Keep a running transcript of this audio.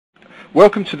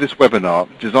Welcome to this webinar,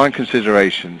 Design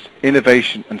Considerations,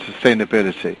 Innovation and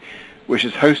Sustainability, which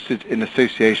is hosted in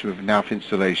association with Knauf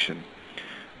Installation.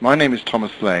 My name is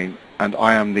Thomas Lane and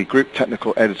I am the Group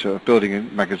Technical Editor of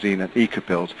Building Magazine and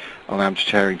EcoBuild, and I'm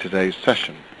chairing today's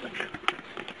session.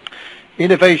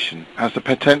 Innovation has the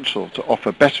potential to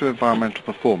offer better environmental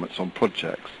performance on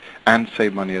projects and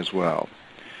save money as well.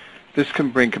 This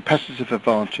can bring competitive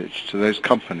advantage to those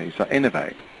companies that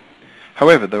innovate.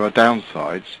 However, there are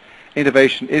downsides.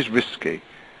 Innovation is risky,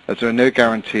 as there are no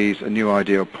guarantees a new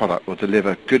idea or product will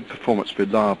deliver good performance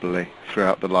reliably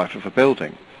throughout the life of a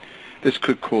building. This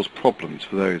could cause problems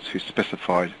for those who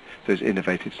specify those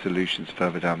innovative solutions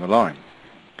further down the line.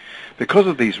 Because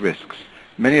of these risks,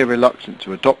 many are reluctant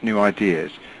to adopt new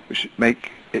ideas, which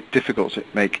make it difficult to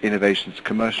make innovations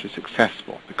commercially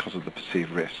successful because of the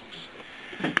perceived risks.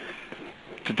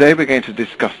 Today we're going to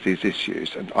discuss these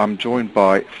issues, and I'm joined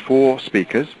by four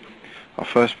speakers. Our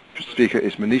first speaker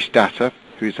is Manish Datta,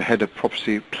 who is the head of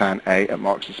Property Plan A at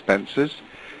Marks & Spencer's.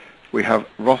 We have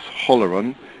Ross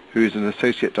Holleran, who is an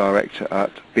associate director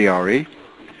at BRE.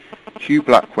 Hugh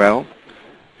Blackwell,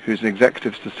 who is an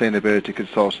executive sustainability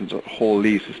consultant at Hall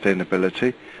Lee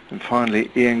Sustainability. And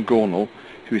finally, Ian Gornall,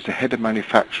 who is the head of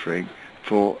manufacturing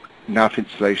for Knauf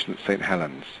Installation at St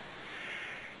Helens.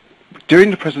 During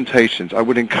the presentations, I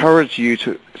would encourage you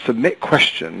to submit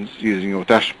questions using your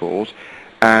dashboard,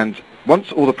 and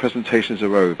once all the presentations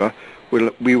are over,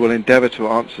 we will endeavour to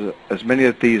answer as many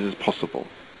of these as possible.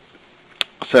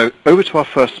 So over to our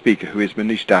first speaker, who is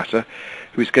Manish Datta,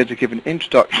 who is going to give an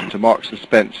introduction to Marks &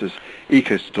 Spencer's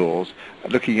eco stores,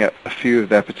 looking at a few of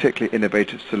their particularly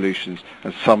innovative solutions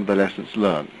and some of the lessons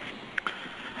learned.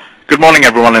 Good morning,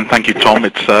 everyone, and thank you, Tom.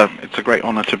 It's a great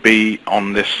honour to be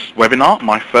on this webinar,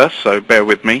 my first, so bear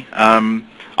with me.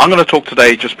 I'm going to talk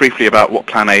today just briefly about what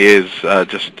Plan A is,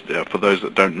 for those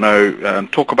that don't know,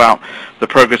 and talk about the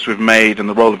progress we've made and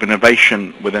the role of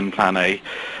innovation within Plan A,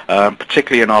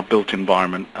 particularly in our built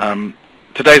environment.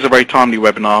 Today is a very timely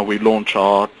webinar. We launch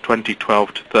our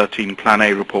 2012 to 13 Plan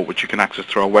A report, which you can access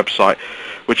through our website,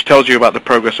 which tells you about the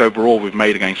progress overall we've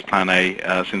made against Plan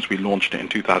A since we launched it in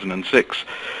 2006.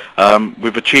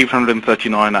 We've achieved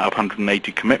 139 out of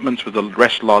 180 commitments, with the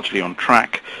rest largely on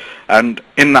track. And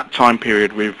in that time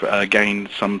period, we've gained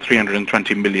some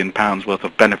 £320 million worth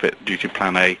of benefit due to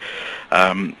Plan A.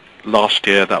 Last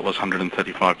year, that was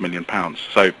 £135 million.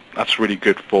 So that's really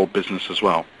good for business as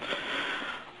well.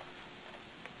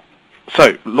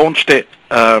 So, launched it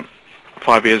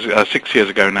 6 years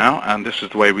ago now, and this is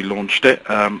the way we launched it.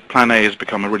 Plan A has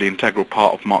become a really integral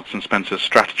part of Marks & Spencer's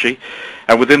strategy.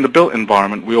 And within the built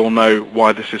environment, we all know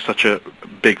why this is such a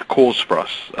big cause for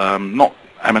us. Not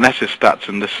M&S's stats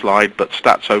in this slide, but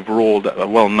stats overall that are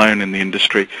well known in the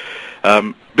industry.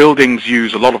 Buildings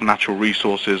use a lot of natural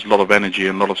resources, a lot of energy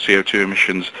and a lot of CO2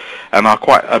 emissions, and are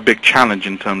quite a big challenge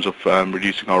in terms of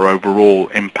reducing our overall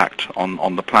impact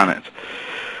on the planet.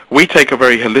 We take a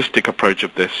very holistic approach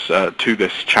of this to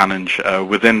this challenge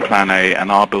within Plan A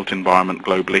and our built environment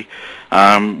globally.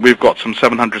 We've got some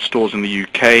 700 stores in the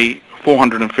UK,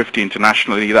 450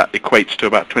 internationally. That equates to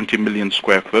about 20 million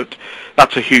square foot.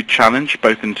 That's a huge challenge,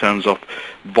 both in terms of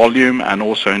volume and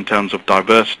also in terms of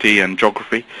diversity and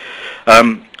geography.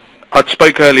 I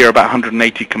spoke earlier about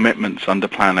 180 commitments under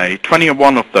Plan A.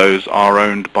 21 of those are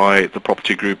owned by the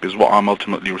property group, is what I'm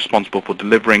ultimately responsible for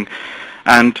delivering.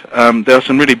 And there are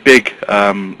some really big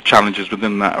challenges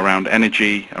within that around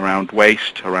energy, around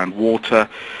waste, around water.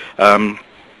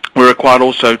 We're required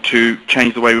also to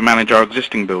change the way we manage our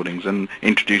existing buildings and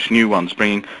introduce new ones,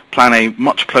 bringing Plan A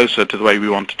much closer to the way we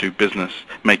want to do business,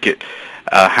 make it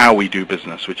how we do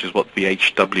business, which is what the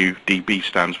HWDB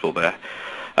stands for there.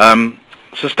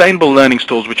 Sustainable learning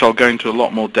stores, which I'll go into a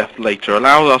lot more depth later,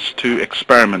 allow us to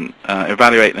experiment,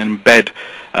 evaluate and embed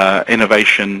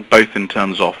innovation, both in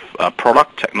terms of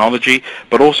product, technology,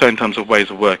 but also in terms of ways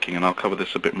of working, and I'll cover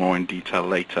this a bit more in detail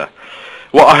later.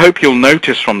 What I hope you'll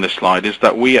notice from this slide is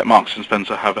that we at Marks &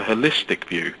 Spencer have a holistic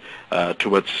view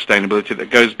towards sustainability that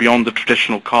goes beyond the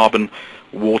traditional carbon,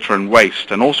 water and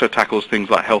waste, and also tackles things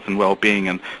like health and well-being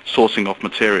and sourcing of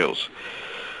materials.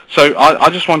 So I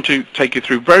just want to take you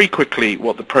through very quickly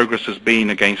what the progress has been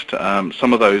against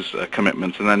some of those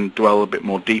commitments, and then dwell a bit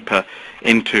more deeper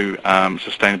into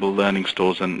sustainable learning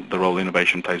stores and the role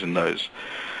innovation plays in those.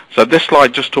 So this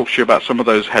slide just talks to you about some of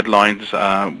those headlines.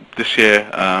 This year,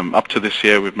 up to this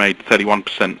year, we've made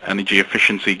 31% energy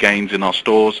efficiency gains in our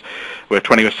stores. We're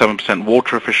 27%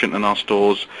 water efficient in our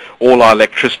stores. All our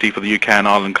electricity for the UK and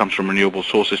Ireland comes from renewable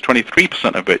sources,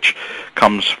 23% of which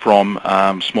comes from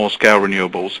small-scale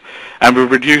renewables. And we've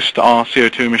reduced our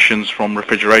CO2 emissions from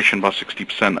refrigeration by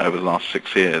 60% over the last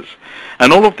 6 years.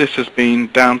 And all of this has been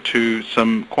down to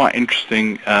some quite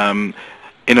interesting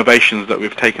innovations that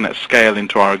we've taken at scale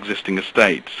into our existing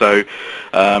estate. So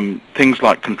things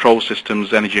like control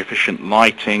systems, energy efficient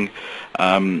lighting,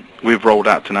 we've rolled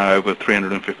out to now over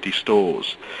 350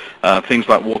 stores. Things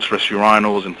like waterless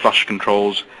urinals and flush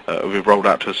controls, we've rolled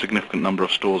out to a significant number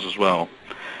of stores as well.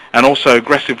 And also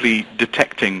aggressively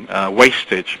detecting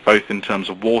wastage, both in terms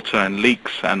of water and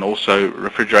leaks, and also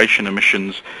refrigeration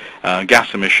emissions,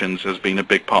 gas emissions, has been a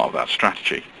big part of that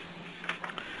strategy.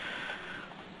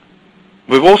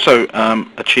 We've also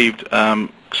achieved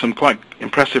some quite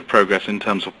impressive progress in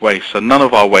terms of waste. So none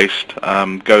of our waste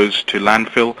goes to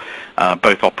landfill,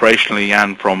 both operationally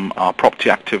and from our property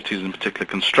activities, in particular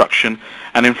construction.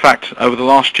 And in fact, over the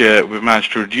last year, we've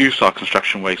managed to reduce our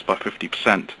construction waste by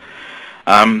 50%.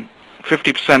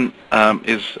 50%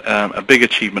 is a big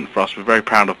achievement for us. We're very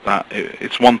proud of that.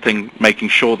 It's one thing making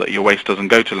sure that your waste doesn't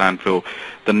go to landfill.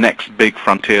 The next big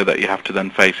frontier that you have to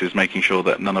then face is making sure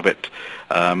that none of it,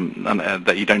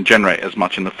 that you don't generate as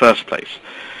much in the first place.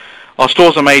 Our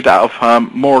stores are made out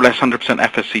of more or less 100%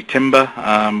 FSC timber.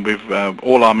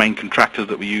 All our main contractors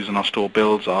that we use in our store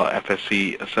builds are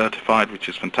FSC certified, which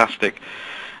is fantastic.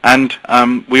 And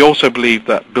we also believe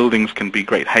that buildings can be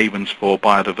great havens for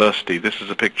biodiversity. This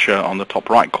is a picture on the top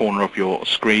right corner of your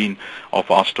screen of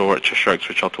our store at Cheshire Oaks,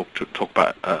 which I'll talk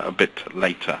about a bit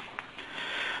later.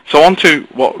 So on to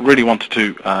what I really wanted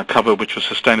to cover, which was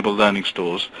sustainable learning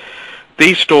stores.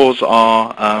 These stores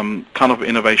are kind of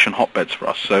innovation hotbeds for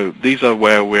us. So these are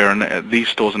where these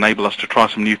stores enable us to try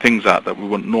some new things out that we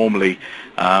wouldn't normally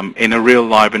in a real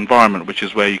live environment, which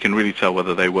is where you can really tell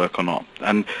whether they work or not.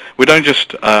 And we don't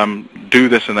just do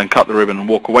this and then cut the ribbon and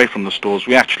walk away from the stores.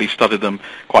 We actually study them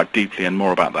quite deeply, and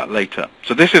more about that later.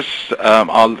 So this is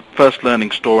our first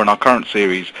learning store in our current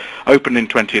series, opened in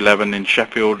 2011 in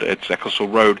Sheffield. It's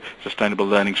Ecclesall Road Sustainable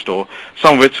Learning Store.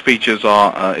 Some of its features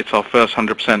are it's our first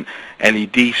 100%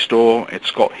 LED store. It's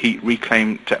got heat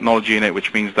reclaim technology in it,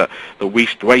 which means that the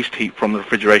waste heat from the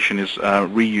refrigeration is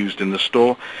reused in the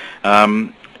store.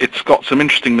 It's got some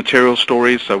interesting material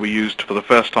stories. So we used, for the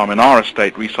first time in our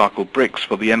estate, recycled bricks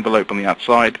for the envelope on the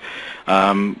outside.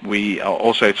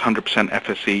 Also, it's 100%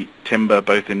 FSC timber,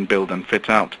 both in build and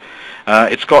fit out.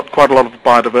 It's got quite a lot of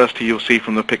biodiversity. You'll see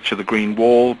from the picture the green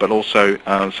wall, but also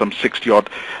some 60-odd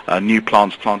new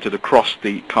plants planted across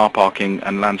the car parking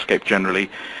and landscape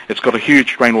generally. It's got a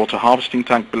huge rainwater harvesting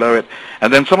tank below it.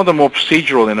 And then some of the more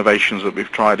procedural innovations that we've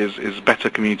tried is better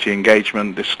community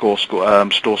engagement. This store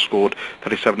scored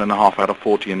 37.5 out of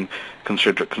 40 in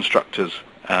considerate constructors,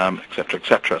 etc.,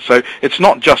 etc. So it's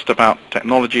not just about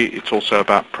technology, it's also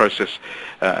about process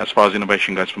as far as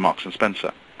innovation goes for Marks &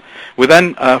 Spencer. We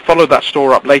then followed that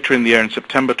store up later in the year in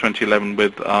September 2011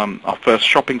 with our first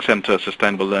shopping centre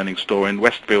sustainable learning store in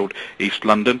Westfield, East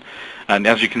London. And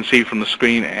as you can see from the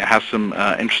screen, it has some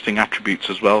interesting attributes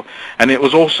as well. And it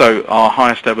was also our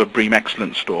highest ever BREEAM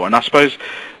Excellence store. And I suppose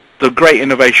the great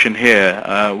innovation here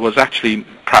was actually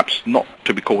perhaps not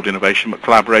to be called innovation, but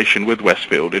collaboration with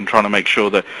Westfield in trying to make sure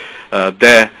that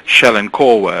their shell and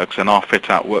core works and our fit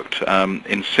out worked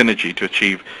in synergy to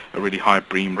achieve a really high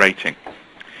BREEAM rating.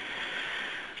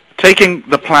 Taking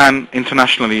the plan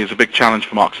internationally is a big challenge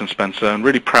for Marks & Spencer, and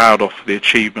really proud of the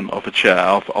achievement of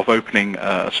opening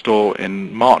a store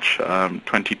in March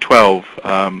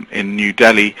 2012 in New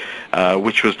Delhi,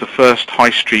 which was the first high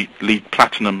street LEED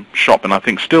Platinum shop, and I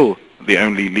think still the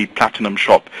only LEED Platinum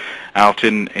shop out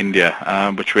in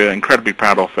India, which we're incredibly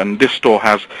proud of. And this store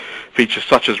has features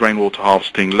such as rainwater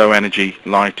harvesting, low energy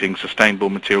lighting, sustainable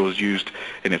materials used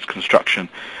in its construction,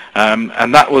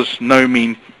 and that was no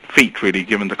mean feat, really,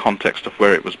 given the context of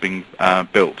where it was being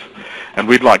built. And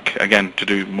we'd like, again, to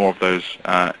do more of those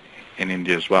in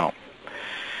India as well.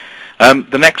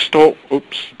 The next store,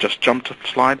 oops, just jumped a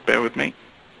slide, bear with me.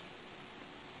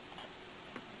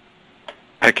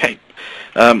 Okay.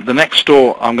 The next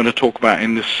store I'm going to talk about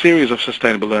in this series of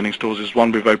sustainable learning stores is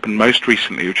one we've opened most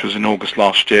recently, which was in August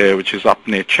last year, which is up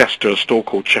near Chester, a store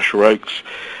called Cheshire Oaks.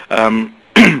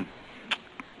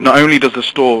 Not only does the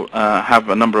store have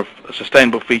a number of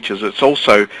sustainable features, it's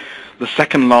also the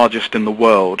second largest in the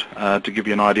world, to give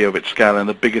you an idea of its scale, and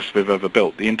the biggest we've ever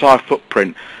built. The entire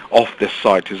footprint of this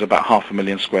site is about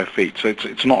 500,000 square feet, so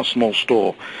it's not a small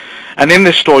store. And in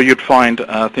this store you'd find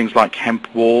things like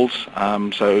hemp walls,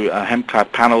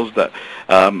 hemp-clad panels that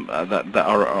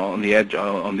are on the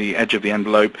edge of the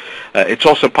envelope. It's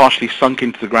also partially sunk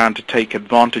into the ground to take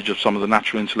advantage of some of the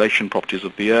natural insulation properties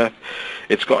of the earth.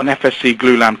 It's got an FSC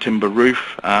glulam timber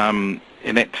roof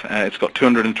in it. It's got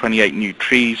 228 new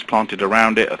trees planted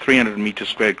around it, a 300-meter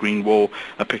square green wall,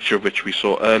 a picture of which we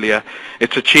saw earlier.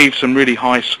 It's achieved some really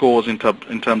high scores in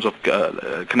terms of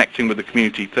connecting with the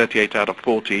community, 38 out of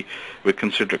 40 with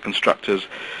considerate constructors.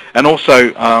 And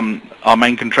also our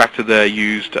main contractor there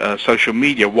used social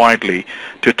media widely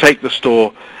to take the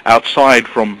store outside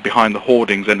from behind the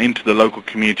hoardings and into the local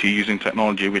community using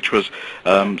technology, which was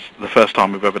the first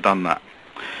time we've ever done that.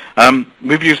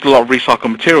 We've used a lot of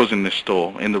recycled materials in this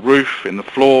store, in the roof, in the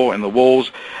floor, in the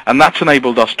walls, and that's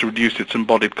enabled us to reduce its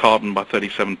embodied carbon by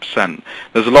 37%.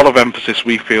 There's a lot of emphasis,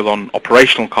 we feel, on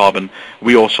operational carbon.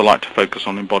 We also like to focus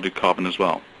on embodied carbon as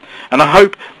well. And I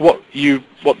hope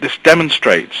what this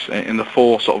demonstrates in the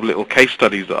 4 sort of little case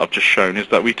studies that I've just shown is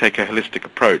that we take a holistic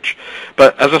approach.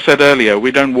 But as I said earlier,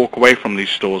 we don't walk away from these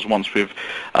stores once we've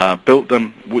built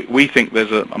them. We think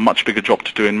there's a much bigger job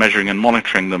to do in measuring and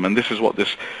monitoring them, and this is what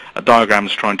this diagram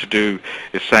is trying to do,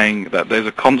 is saying that there's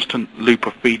a constant loop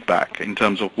of feedback in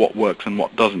terms of what works and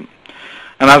what doesn't.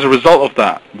 And as a result of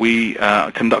that, we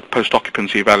conduct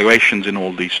post-occupancy evaluations in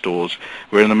all these stores.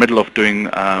 We're in the middle of doing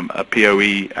a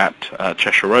POE at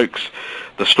Cheshire Oaks.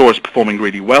 The store is performing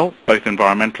really well, both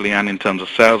environmentally and in terms of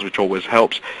sales, which always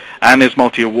helps, and is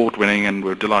multi-award winning, and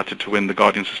we're delighted to win the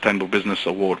Guardian Sustainable Business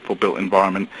Award for Built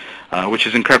Environment, which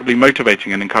is incredibly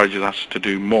motivating and encourages us to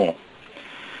do more.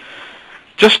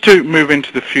 Just to move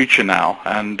into the future now,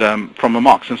 and from a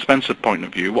Marks & Spencer point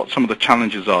of view, what some of the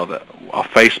challenges are that are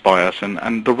faced by us,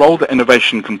 and the role that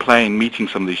innovation can play in meeting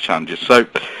some of these challenges. So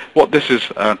what this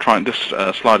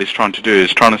slide is trying to do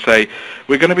is trying to say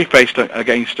we're going to be faced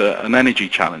against an energy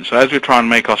challenge. So as we try and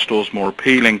make our stores more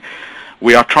appealing,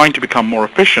 we are trying to become more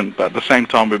efficient, but at the same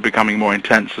time we're becoming more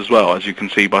intense as well, as you can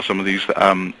see by some of these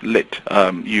lit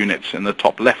units in the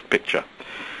top left picture.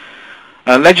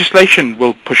 Legislation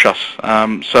will push us.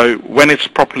 So when it's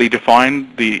properly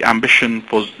defined, the ambition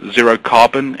for zero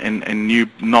carbon in new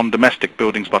non-domestic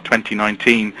buildings by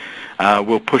 2019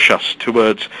 will push us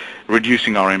towards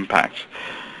reducing our impact.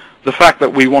 The fact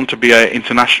that we want to be an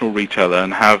international retailer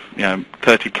and have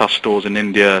 30 plus stores in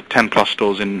India, 10 plus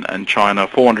stores in China,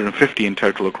 450 in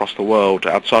total across the world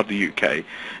outside the UK,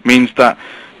 means that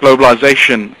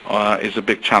globalization is a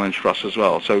big challenge for us as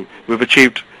well. So we've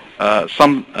achieved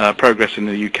some progress in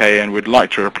the UK, and we'd like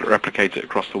to replicate it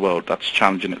across the world. That's a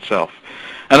challenge in itself.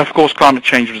 And of course, climate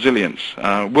change resilience.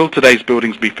 Will today's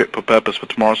buildings be fit for purpose for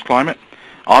tomorrow's climate?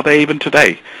 Are they even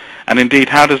today? And indeed,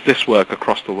 how does this work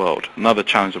across the world? Another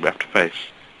challenge that we have to face.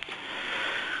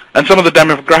 And some of the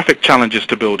demographic challenges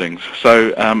to buildings.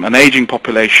 So an aging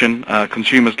population,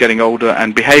 consumers getting older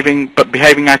and behaving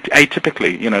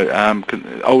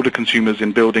atypically. Older consumers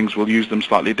in buildings will use them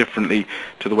slightly differently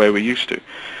to the way we used to.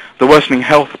 The worsening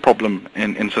health problem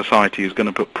in society is going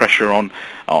to put pressure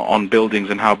on buildings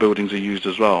and how buildings are used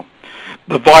as well.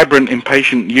 The vibrant,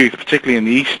 impatient youth, particularly in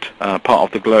the east part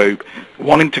of the globe,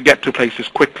 wanting to get to places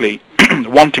quickly,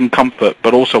 wanting comfort,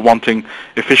 but also wanting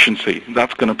efficiency.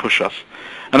 That's going to push us.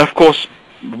 And of course,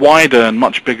 wider and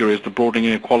much bigger is the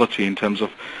broadening inequality in terms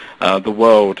of the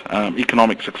world,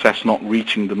 economic success not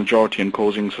reaching the majority and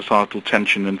causing societal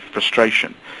tension and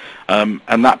frustration.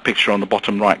 And that picture on the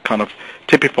bottom right kind of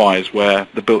typifies where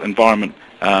the built environment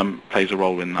plays a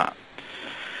role in that.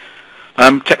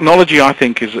 Technology, I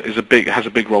think, has a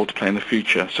big role to play in the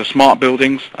future. So smart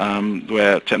buildings,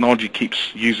 where technology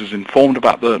keeps users informed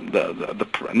about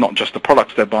not just the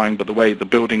products they're buying, but the way the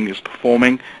building is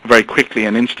performing very quickly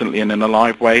and instantly and in a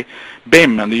live way.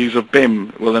 BIM and the use of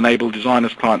BIM will enable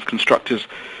designers, clients, constructors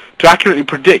to accurately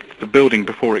predict the building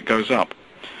before it goes up.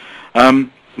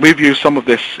 We've used some of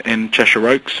this in Cheshire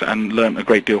Oaks and learnt a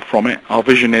great deal from it. Our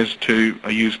vision is to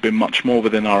use BIM much more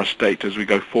within our estate as we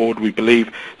go forward. We believe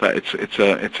that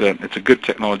it's a good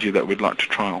technology that we'd like to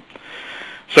trial.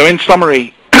 So in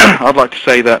summary, I'd like to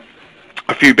say that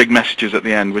a few big messages at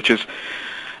the end, which is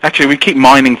actually we keep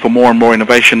mining for more and more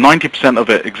innovation. 90% of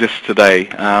it exists today.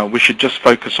 We should just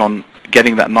focus on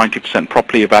getting that 90%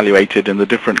 properly evaluated in the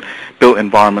different built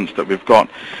environments that we've got.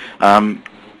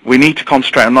 We need to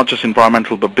concentrate on not just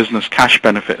environmental but business cash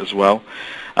benefit as well.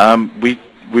 We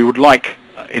would like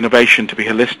innovation to be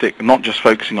holistic, not just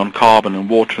focusing on carbon and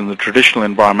water and the traditional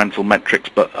environmental metrics,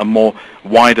 but a more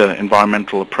wider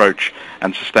environmental approach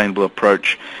and sustainable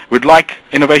approach. We'd like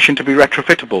innovation to be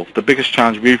retrofittable. The biggest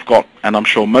challenge we've got, and I'm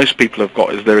sure most people have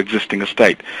got, is their existing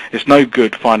estate. It's no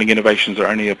good finding innovations that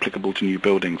are only applicable to new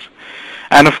buildings.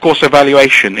 And of course,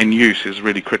 evaluation in use is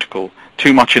really critical.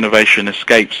 Too much innovation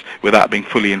escapes without being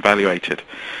fully evaluated.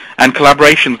 And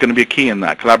collaboration is going to be a key in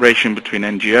that. Collaboration between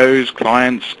NGOs,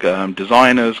 clients,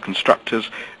 designers, constructors,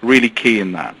 really key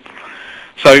in that.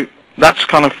 So that's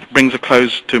kind of brings a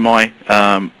close to my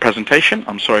presentation.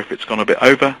 I'm sorry if it's gone a bit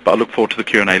over, but I look forward to the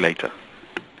Q&A later.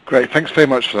 Great, thanks very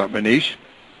much for that, Manish.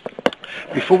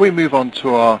 Before we move on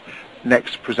to our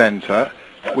next presenter,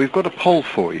 we've got a poll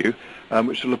for you,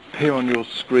 which will appear on your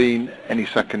screen any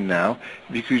second now.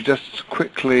 If you could just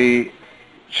quickly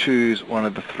choose one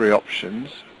of the three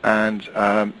options, and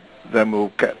then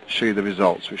we'll show you the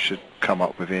results, which should come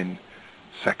up within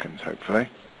seconds, hopefully.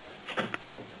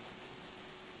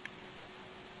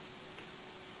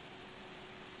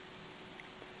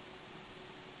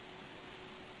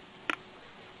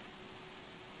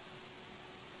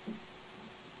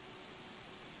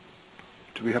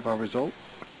 Do we have our result?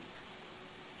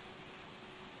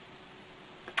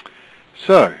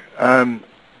 So,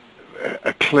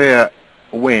 a clear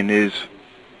win is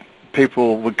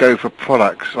people would go for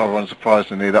products, rather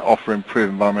unsurprisingly, that offer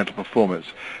improved environmental performance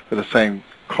for the same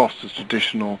cost as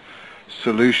traditional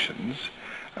solutions.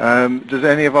 Does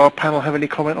any of our panel have any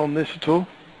comment on this at all?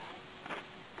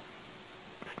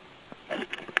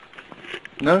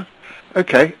 No?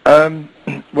 Okay.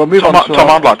 We'll move on to Tom,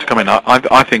 I'd like to come in.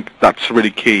 I think that's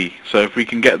really key. So if we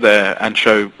can get there and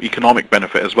show economic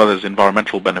benefit as well as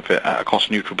environmental benefit at a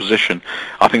cost-neutral position,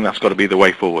 I think that's got to be the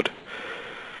way forward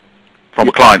from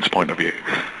a client's point of view.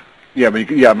 Yeah, I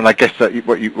mean, I guess that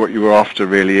what you were after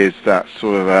really is that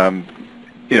sort of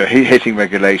hitting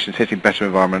regulations, hitting better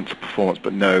environmental performance,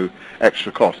 but no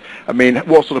extra cost. I mean,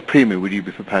 what sort of premium would you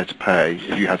be prepared to pay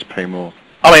if you had to pay more?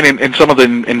 I mean, in some of the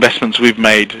investments we've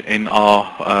made in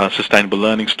our sustainable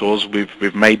learning stores,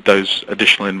 we've made those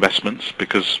additional investments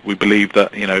because we believe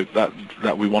that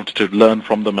that we wanted to learn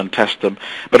from them and test them.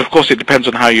 But of course, it depends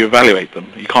on how you evaluate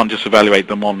them. You can't just evaluate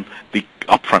them on the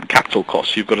upfront capital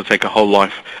costs. You've got to take a whole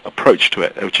life approach to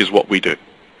it, which is what we do.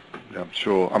 I'm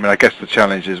sure. I mean, I guess the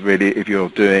challenge is really if you're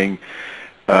doing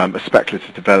a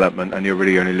speculative development and you're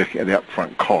really only looking at the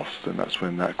upfront cost, and that's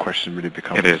when that question really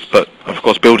becomes... It is, but of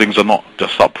course buildings are not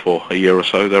just up for a year or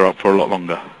so, they're up for a lot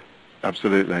longer.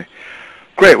 Absolutely.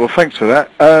 Great, well thanks for that.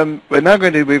 We're now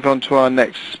going to move on to our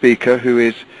next speaker, who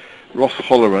is Ross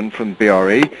Holleran from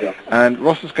BRE, and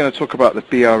Ross is going to talk about the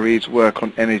BRE's work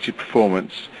on energy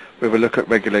performance with a look at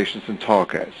regulations and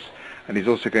targets, and he's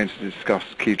also going to discuss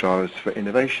key drivers for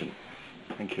innovation.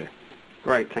 Thank you.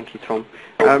 Great, thank you, Tom.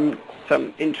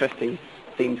 Some interesting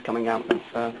themes coming out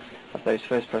of the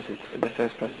first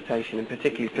presentation, and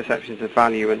particularly perceptions of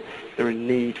value and the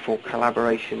need for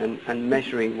collaboration and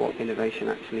measuring what innovation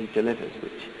actually delivers,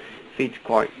 which feeds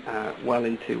quite well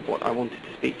into what I wanted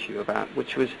to speak to you about,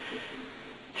 which was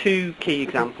two key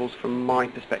examples from my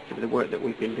perspective of the work that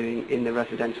we've been doing in the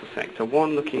residential sector.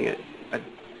 One, looking at a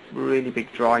really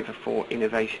big driver for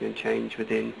innovation and change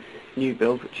within new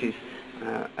build, which is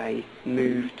a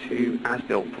move to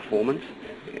as-built performance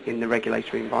in the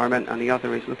regulatory environment, and the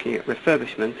other is looking at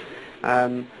refurbishment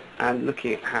and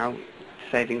looking at how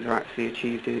savings are actually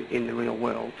achieved in the real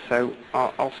world. So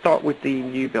I'll start with the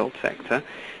new build sector.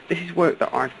 This is work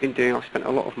that I've been doing. I've spent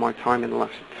a lot of my time in the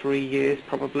last 3 years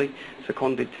probably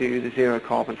seconded to the Zero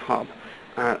Carbon Hub,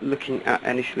 looking at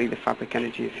initially the Fabric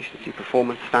Energy Efficiency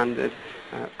Performance Standard,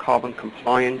 carbon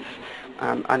compliance,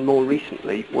 and more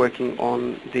recently working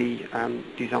on the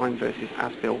design versus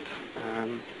as-built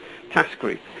task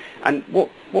group. And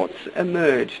what's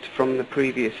emerged from the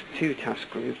previous two task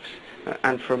groups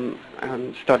and from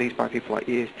studies by people like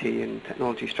EST and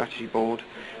Technology Strategy Board,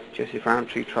 Joseph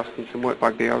Roundtree Trust, and some work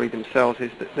by BRE themselves,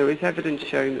 is that there is evidence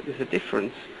showing that there's a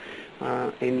difference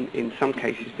in some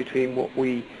cases between what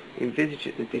we envisage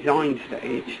at the design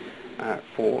stage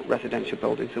for residential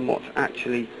buildings and what's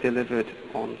actually delivered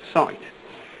on site.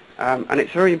 And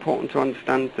it's very important to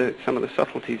understand some of the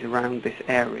subtleties around this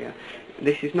area.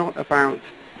 This is not about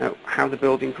how the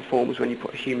building performs when you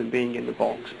put a human being in the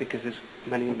box, because as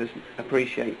many of us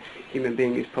appreciate, human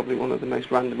being is probably one of the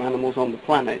most random animals on the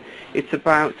planet. It's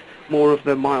about more of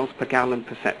the miles per gallon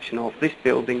perception of this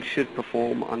building should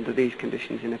perform under these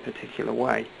conditions in a particular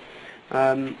way.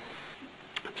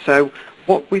 So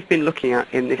what we've been looking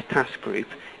at in this task group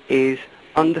is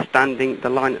understanding the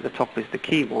line at the top is the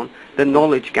key one, the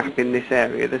knowledge gap in this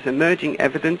area. There's emerging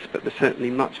evidence, but there's certainly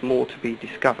much more to be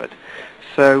discovered.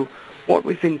 So what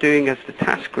we've been doing as the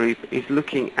task group is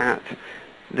looking at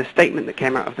the statement that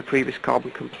came out of the previous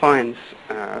carbon compliance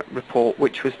report,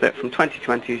 which was that from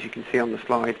 2020, as you can see on the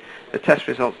slide, the test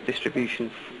results distribution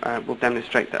will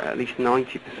demonstrate that at least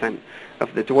 90%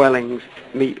 of the dwellings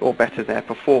meet or better their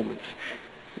performance.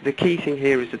 The key thing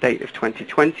here is the date of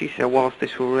 2020, so whilst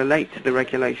this will relate to the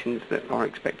regulations that are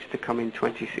expected to come in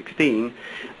 2016,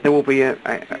 there will be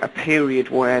a period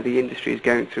where the industry is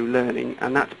going through learning,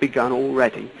 and that's begun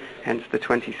already, hence the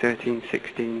 2013,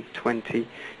 16, 20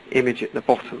 image at the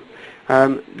bottom.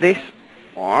 This,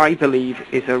 I believe,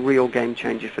 is a real game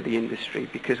changer for the industry,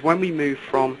 because when we move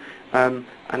from an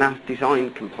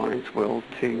as-designed compliance world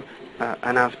to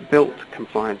an as-built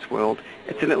compliance world,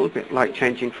 it's a little bit like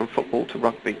changing from football to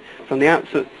rugby. From the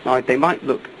outside, they might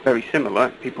look very similar,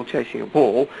 people chasing a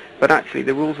ball, but actually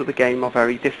the rules of the game are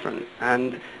very different.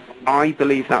 And I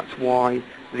believe that's why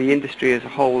the industry as a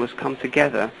whole has come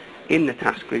together in the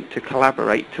task group to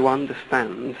collaborate, to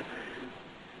understand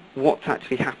what's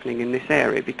actually happening in this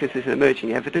area, because there's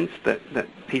emerging evidence that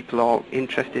people are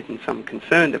interested and some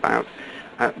concerned about.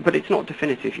 But it's not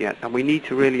definitive yet, and we need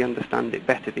to really understand it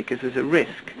better, because there's a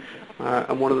risk,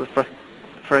 and one of the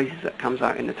phrases that comes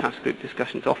out in the task group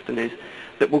discussions often is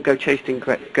that we'll go chasing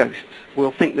ghosts.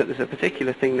 We'll think that there's a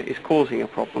particular thing that is causing a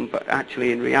problem, but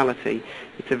actually in reality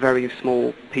it's a very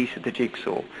small piece of the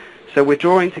jigsaw. So we're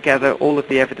drawing together all of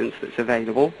the evidence that's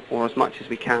available, or as much as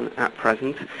we can at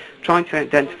present, trying to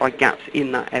identify gaps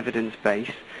in that evidence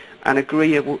base, and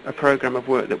agree a programme of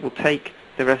work that will take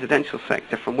the residential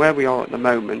sector from where we are at the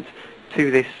moment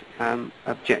to this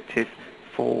objective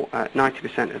for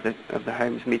 90% of the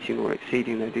homes meeting or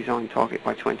exceeding their design target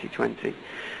by 2020.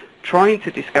 Trying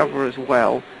to discover as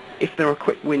well if there are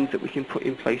quick wins that we can put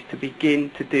in place to begin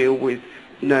to deal with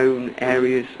known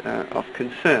areas of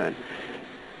concern.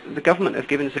 The government have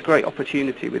given us a great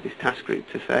opportunity with this task group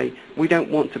to say we don't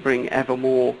want to bring ever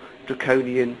more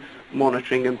draconian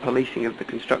monitoring and policing of the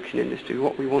construction industry.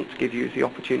 What we want to give you is the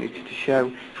opportunity to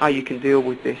show how you can deal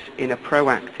with this in a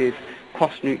proactive,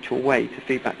 cost-neutral way. To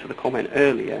feed back to the comment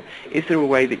earlier, is there a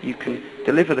way that you can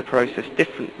deliver the process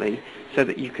differently so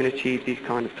that you can achieve these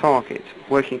kind of targets?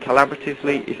 Working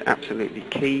collaboratively is absolutely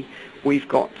key. We've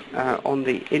got on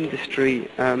the industry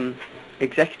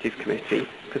executive committee,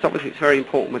 because obviously it's very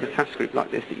important with a task group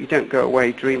like this that you don't go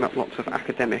away, dream up lots of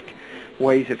academic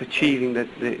ways of achieving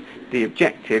the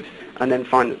objectives, and then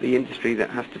find that the industry that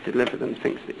has to deliver them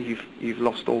thinks that you've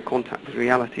lost all contact with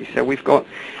reality. So we've got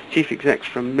chief execs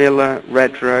from Miller,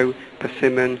 Redrow,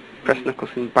 Persimmon, Press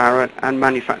Nicholson, Barrett, and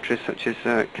manufacturers such as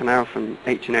Knauf and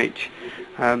H&H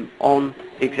on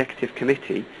the executive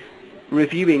committee,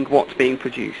 reviewing what's being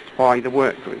produced by the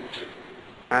work groups.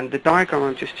 And the diagram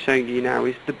I'm just showing you now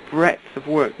is the breadth of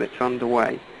work that's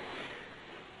underway.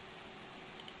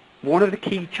 One of the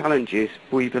key challenges,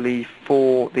 we believe,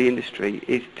 for the industry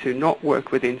is to not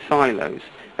work within silos.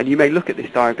 And you may look at this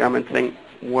diagram and think,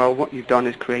 well, what you've done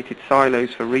is created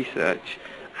silos for research.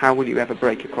 How will you ever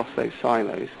break across those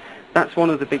silos? That's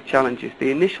one of the big challenges. The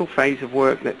initial phase of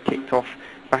work that kicked off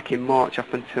back in March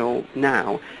up until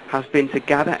now has been to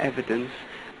gather evidence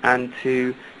and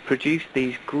to produce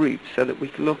these groups so that we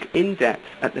can look in depth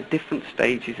at the different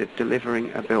stages of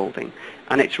delivering a building.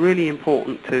 And it's really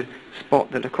important to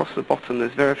spot that across the bottom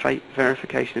there's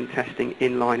verification and testing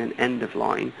in line and end of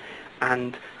line,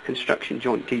 and construction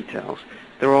joint details.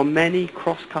 There are many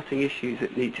cross-cutting issues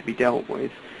that need to be dealt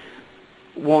with.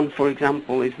 One, for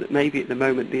example, is that maybe at the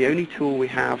moment the only tool we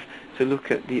have to look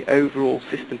at the overall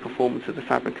system performance of the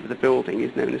fabric of the building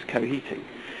is known as coheating.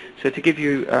 So to give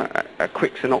you a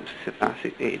quick synopsis of that,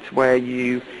 it's where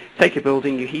you take a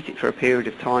building, you heat it for a period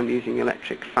of time using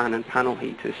electric fan and panel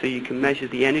heaters, so you can measure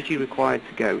the energy required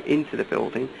to go into the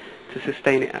building to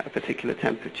sustain it at a particular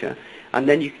temperature, and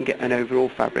then you can get an overall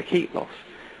fabric heat loss.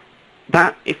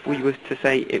 That, if we were to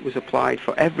say it was applied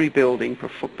for every building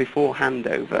before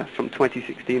handover from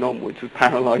 2016 onwards, would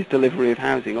paralyse delivery of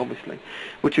housing, obviously,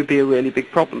 which would be a really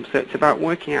big problem. So it's about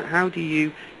working out how do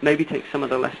you maybe take some of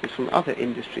the lessons from other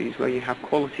industries where you have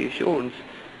quality assurance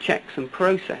checks and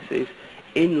processes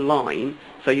in line,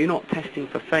 so you're not testing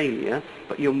for failure,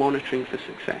 but you're monitoring for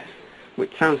success,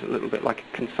 which sounds a little bit like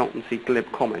a consultancy glib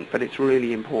comment, but it's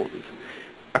really important.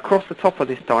 Across the top of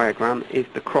this diagram is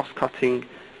the cross-cutting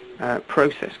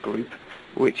process group,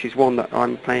 which is one that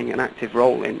I'm playing an active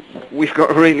role in. We've got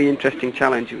a really interesting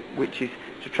challenge, which is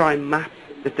to try and map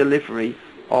the delivery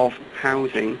of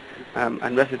housing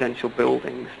and residential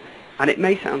buildings. And it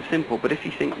may sound simple, but if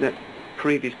you think that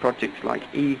previous projects like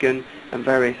Egan and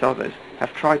various others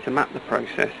have tried to map the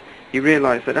process, you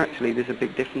realise that actually there's a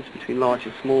big difference between large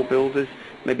and small builders,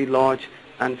 maybe large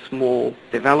and small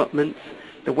developments.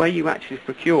 The way you actually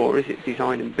procure, is it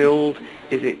design and build,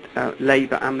 is it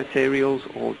labour and materials,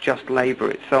 or just labour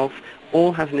itself,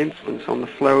 all has an influence on the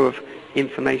flow of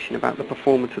information about the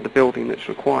performance of the building that's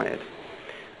required.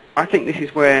 I think this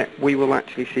is where we will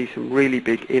actually see some really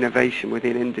big innovation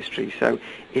within industry, so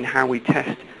in how we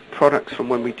test products from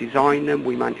when we design them,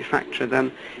 we manufacture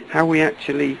them, how we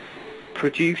actually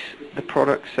produce the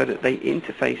products so that they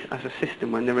interface as a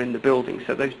system when they're in the building.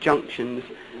 So those junctions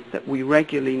that we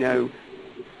regularly know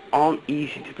aren't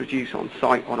easy to produce on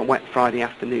site on a wet Friday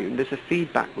afternoon, there's a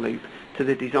feedback loop to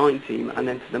the design team and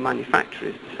then to the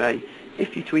manufacturers to say,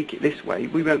 if you tweak it this way,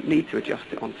 we won't need to adjust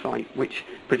it on site, which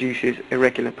produces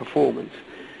irregular performance.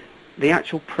 The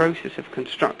actual process of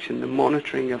construction, the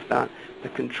monitoring of that, the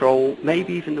control,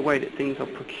 maybe even the way that things are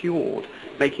procured,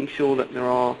 making sure that there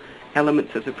are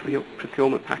elements of the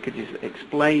procurement packages that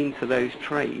explain to those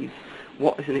trades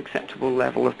what is an acceptable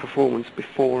level of performance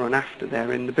before and after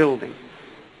they're in the building.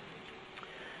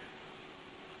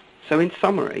 So in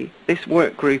summary, this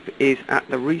work group is at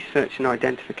the research and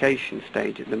identification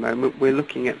stage at the moment. We're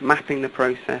looking at mapping the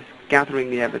process, gathering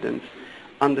the evidence,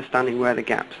 understanding where the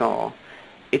gaps are.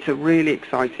 It's a really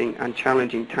exciting and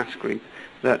challenging task group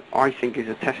that I think is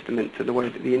a testament to the way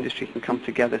that the industry can come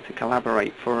together to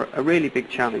collaborate for a really big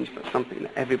challenge, but something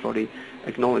that everybody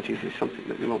acknowledges is something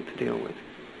that we want to deal with.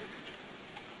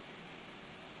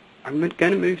 I'm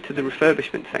going to move to the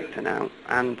refurbishment sector now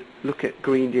and look at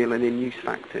Green Deal and in-use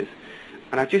factors.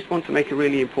 And I just want to make a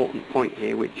really important point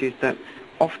here, which is that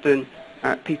often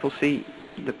people see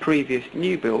the previous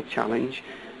new build challenge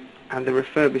and the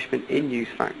refurbishment in-use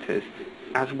factors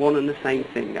as one and the same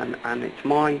thing, and it's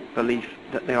my belief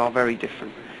that they are very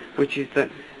different, which is that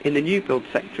in the new build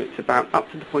sector it's about up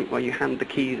to the point where you hand the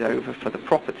keys over for the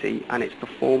property and its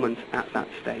performance at that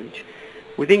stage.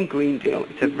 Within Green Deal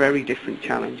it's a very different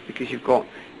challenge because you've got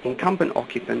incumbent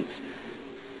occupants,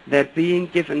 they're being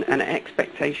given an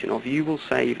expectation of you will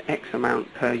save X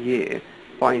amount per year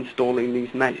by installing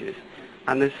these measures,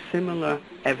 and there's similar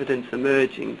evidence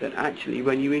emerging that actually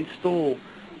when you install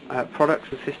products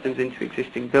and systems into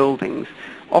existing buildings,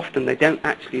 often they don't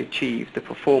actually achieve the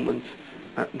performance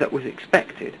that was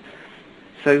expected.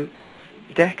 So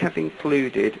DEC have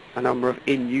included a number of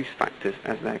in-use factors,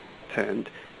 as they're termed,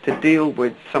 to deal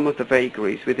with some of the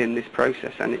vagaries within this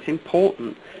process, and it's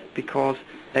important because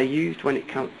they're used when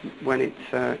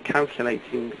it's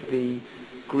calculating the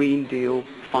Green Deal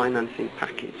financing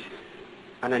package.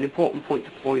 And an important point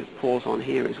to pause on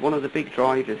here is one of the big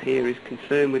drivers here is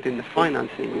concern within the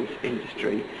financing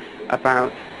industry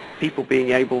about people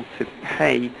being able to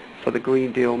pay for the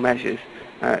Green Deal measures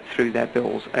through their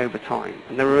bills over time.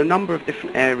 And there are a number of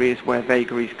different areas where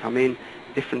vagaries come in,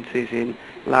 differences in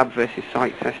lab versus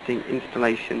site testing,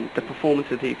 installation, the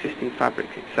performance of the existing fabric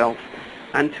itself,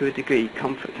 and to a degree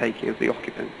comfort taking of the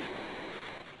occupants.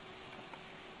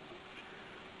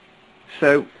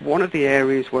 So one of the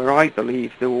areas where I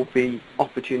believe there will be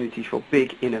opportunity for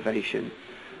big innovation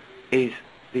is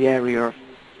the area of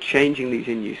changing these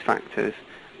in-use factors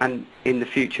and in the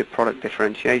future product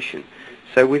differentiation.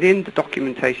 So within the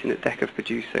documentation that DEC have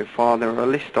produced so far, there are a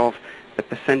list of the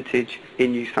percentage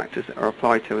in-use factors that are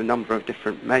applied to a number of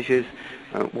different measures,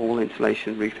 wall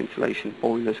insulation, roof insulation,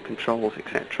 boilers, controls,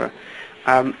 etc.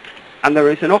 And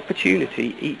there is an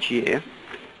opportunity each year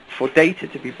for data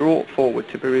to be brought forward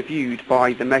to be reviewed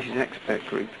by the Measures Expert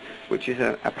Group, which is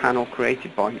a panel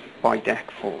created by DEC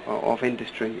of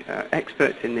industry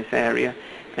experts in this area.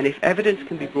 And if evidence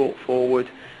can be brought forward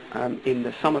in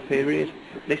the summer period,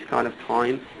 this kind of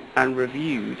time, and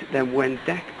reviewed, then when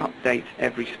DEC updates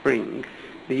every spring,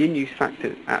 the in-use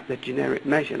factor at the generic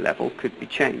measure level could be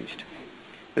changed.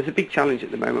 There's a big challenge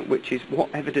at the moment, which is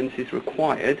what evidence is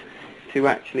required to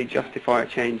actually justify a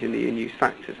change in the in-use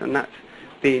factors, and that's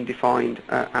being defined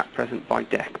at present by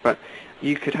DEC. But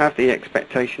you could have the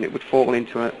expectation it would fall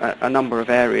into a number of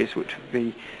areas, which would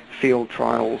be field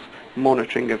trials,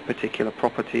 monitoring of particular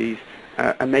properties,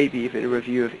 and maybe even a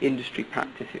review of industry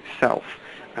practice itself.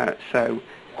 So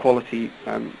quality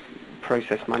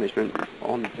process management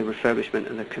on the refurbishment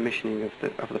and the commissioning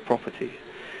of the properties.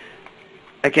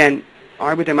 Again,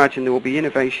 I would imagine there will be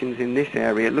innovations in this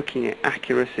area looking at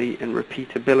accuracy and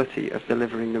repeatability of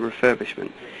delivering the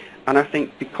refurbishment. And I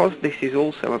think because this is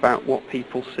also about what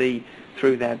people see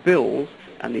through their bills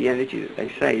and the energy that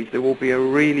they save, there will be a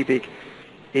really big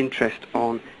interest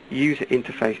on user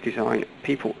interface design,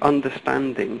 people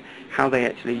understanding how they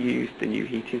actually use the new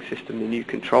heating system, the new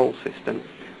control system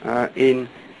in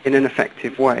an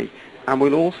effective way. And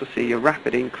we'll also see a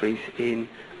rapid increase in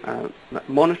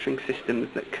monitoring systems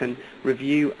that can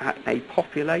review at a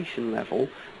population level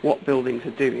what buildings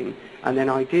are doing, and then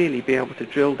ideally be able to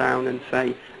drill down and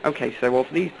say, okay, so of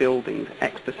these buildings,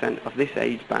 X% of this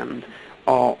age band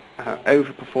are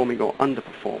overperforming or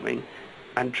underperforming,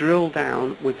 and drill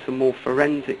down with some more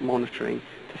forensic monitoring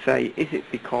to say, is it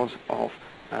because of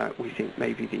we think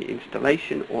maybe the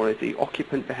installation, or is the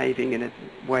occupant behaving in a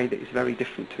way that is very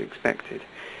different to expected?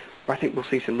 But I think we'll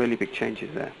see some really big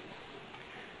changes there.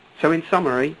 So in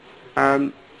summary,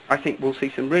 I think we'll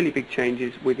see some really big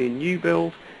changes within new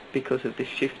build because of this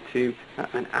shift to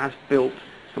an as-built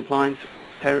compliance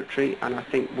territory, and I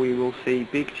think we will see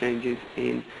big changes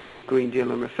in Green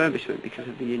Deal and refurbishment because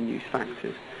of the in-use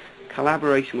factors.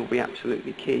 Collaboration will be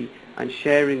absolutely key, and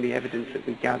sharing the evidence that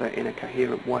we gather in a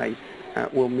coherent way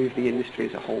will move the industry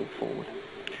as a whole forward.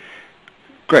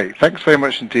 Great, thanks very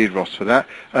much indeed, Ross, for that.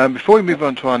 Before we move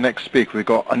on to our next speaker, we've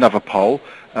got another poll.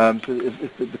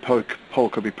 If the poll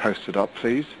could be posted up,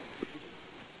 please.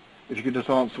 If you could just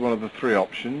answer one of the three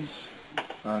options,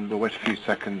 and we'll wait a few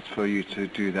seconds for you to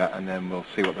do that, and then we'll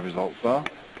see what the results are.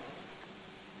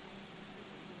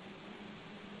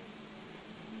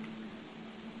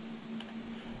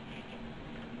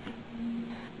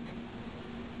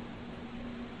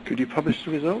 Could you publish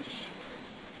the results?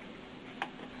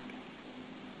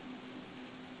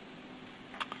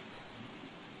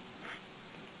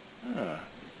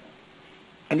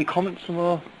 Any comments from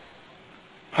our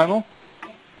panel?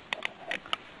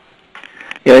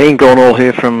 Yeah, Ian Gornall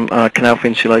here from Knauf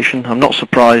Insulation. I'm not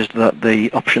surprised that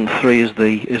the option 3 is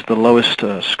the lowest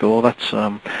score. That's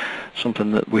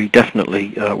something that we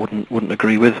definitely wouldn't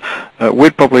agree with.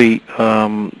 We'd probably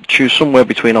choose somewhere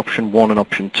between option 1 and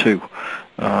option 2.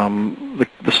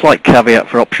 The slight caveat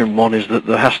for option 1 is that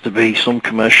there has to be some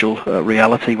commercial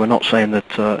reality. We're not saying that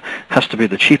it has to be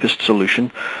the cheapest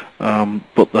solution,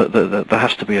 but there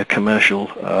has to be a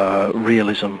commercial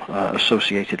realism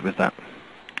associated with that.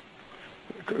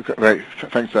 Great,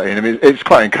 thanks for that, Ian. I mean, it's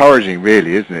quite encouraging,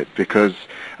 really, isn't it? Because,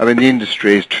 I mean, the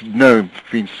industry has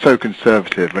been so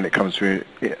conservative when it comes to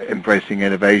embracing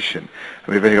innovation.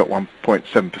 And we've only got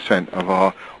 1.7% of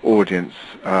our audience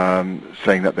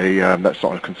saying that that's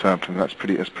not a concern for them. That's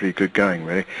pretty good going,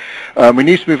 really. We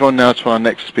need to move on now to our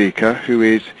next speaker, who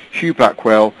is Hugh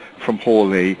Blackwell from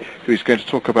Hawley, who is going to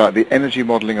talk about the energy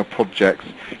modelling of projects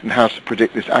and how to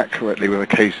predict this accurately with a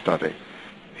case study.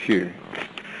 Hugh.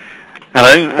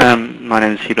 Hello, my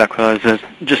name is Hugh Blackwell. I've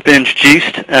just been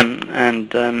introduced,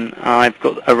 and I've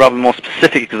got a rather more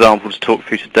specific example to talk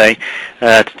through today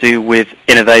to do with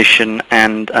innovation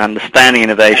and understanding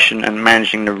innovation and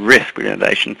managing the risk with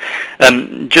innovation.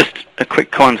 Just a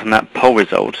quick comment on that poll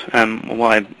result.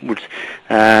 What I would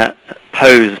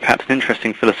pose as perhaps an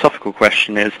interesting philosophical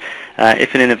question is,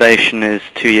 if an innovation is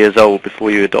 2 years old before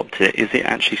you adopt it, is it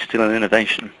actually still an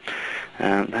innovation?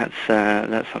 That's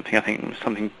something I think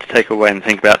something to take away and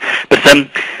think about. But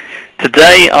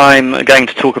today I'm going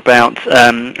to talk about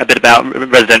a bit about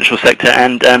residential sector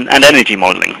and energy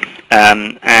modelling,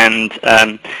 and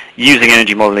using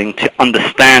energy modelling to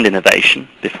understand innovation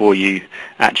before you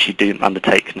actually do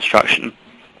undertake construction,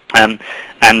 and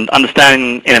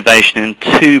understanding innovation in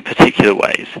two particular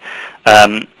ways.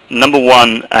 Number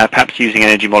one, perhaps using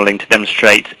energy modelling to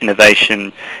demonstrate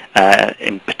innovation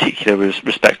in particular with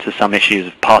respect to some issues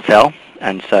of Part L,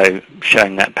 and so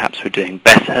showing that perhaps we're doing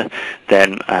better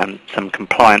than some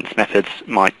compliance methods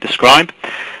might describe.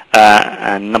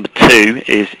 And number two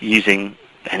is using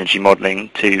energy modelling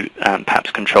to perhaps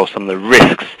control some of the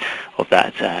risks of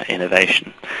that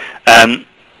innovation.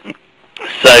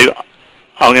 So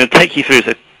I'm going to take you through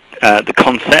the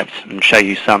concept and show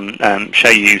you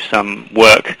some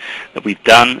work that we've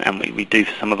done and we do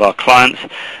for some of our clients,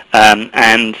 and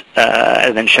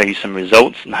then show you some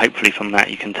results, and hopefully from that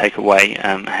you can take away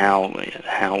how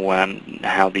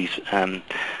these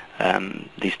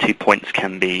 2 points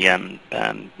can be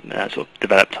sort of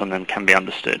developed on and can be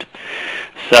understood.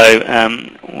 So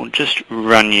we'll just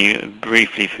run you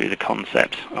briefly through the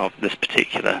concept of this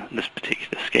particular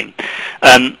scheme.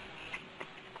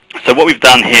 So what we've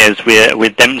done here is we're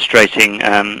demonstrating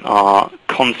our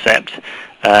concept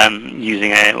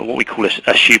using what we call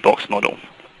a shoebox model.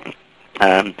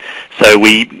 So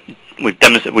we've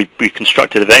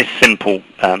constructed a very simple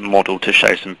model to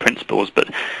show some principles, but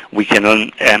we can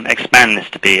expand this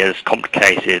to be as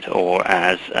complicated or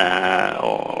as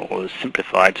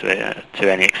simplified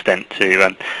to any extent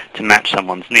to match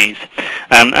someone's needs.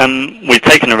 We've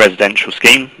taken a residential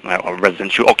scheme, or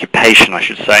residential occupation, I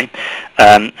should say,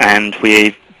 and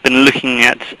we've been looking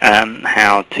at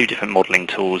how two different modelling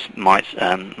tools might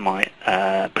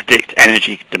predict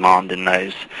energy demand in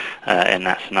those in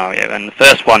that scenario. And the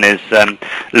first one is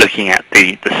looking at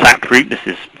the SAP route. This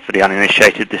is, for the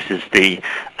uninitiated, this is the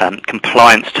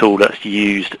compliance tool that's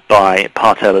used by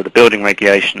Part L of the building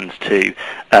regulations to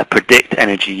predict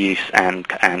energy use and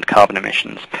carbon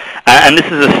emissions. And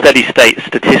this is a steady-state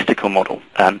statistical model.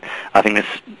 I think this,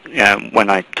 when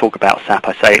I talk about SAP,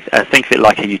 I say think of it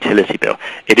like a utility bill.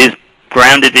 It is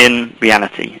grounded in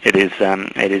reality. It is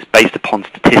based upon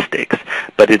statistics,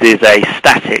 but it is a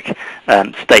static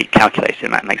state calculator,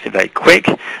 and that makes it very quick.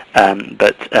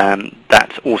 But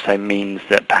that also means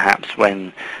that perhaps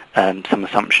when some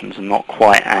assumptions are not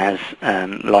quite as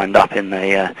lined up in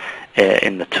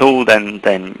the tool,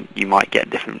 then you might get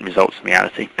different results in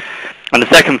reality. And the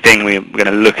second thing we're going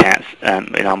to look at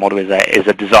in our model is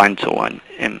a design tool. And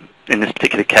in this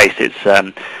particular case, it's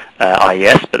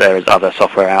IES, but there is other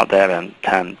software out there,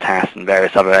 TAS and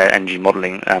various other energy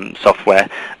modelling software.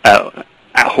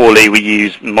 At Hawley, we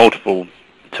use multiple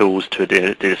tools to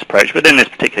do this approach, but in this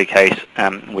particular case,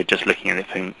 we're just looking at it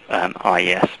from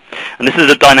IES. And this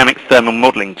is a dynamic thermal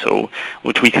modelling tool,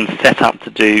 which we can set up to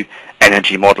do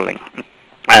energy modelling.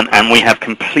 And we have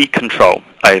complete control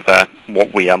over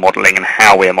what we are modelling and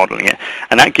how we are modelling it.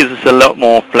 And that gives us a lot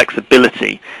more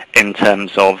flexibility in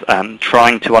terms of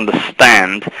trying to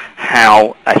understand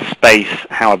how a space,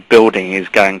 how a building is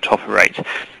going to operate,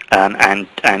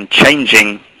 and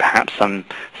changing perhaps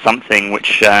something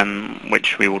which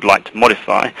we would like to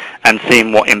modify, and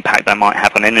seeing what impact that might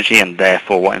have on energy, and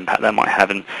therefore what impact that might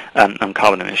have on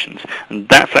carbon emissions. And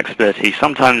that flexibility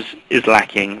sometimes is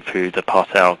lacking through the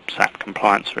Part L SAP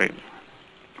compliance route.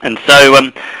 And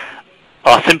so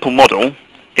our simple model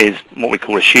is what we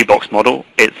call a shoebox model.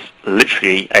 It's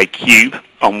literally a cube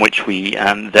on which we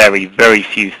vary very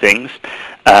few things.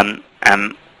 In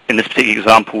this particular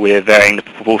example, we're varying the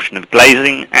proportion of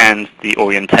glazing and the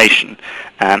orientation,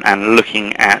 and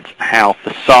looking at how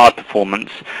facade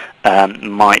performance or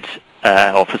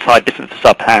different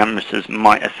facade parameters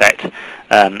might affect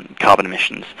carbon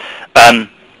emissions.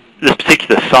 This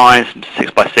particular size,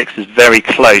 6x6, is very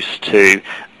close to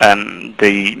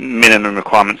the minimum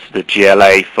requirements of the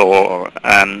GLA for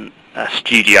a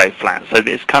studio flat, so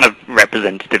it's kind of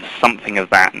representative of something of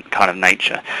that kind of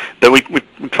nature. But we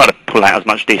try to pull out as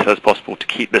much detail as possible to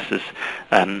keep this as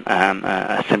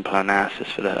a simple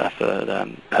analysis for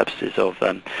the purposes of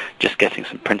just getting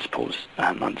some principles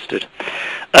understood.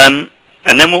 And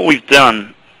then what we've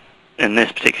done in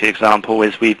this particular example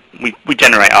is we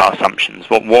generate our assumptions.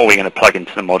 What are we going to plug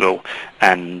into the model,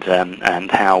 and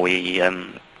how we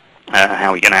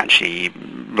can actually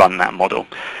run that model.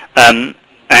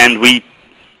 And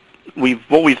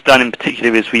what we've done in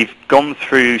particular is we've gone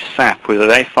through SAP with a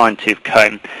very fine-tooth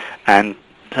comb and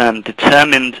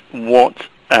determined what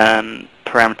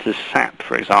parameters SAP,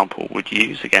 for example, would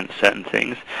use against certain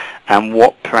things, and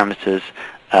what parameters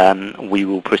we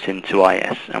will put into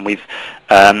IS. And we've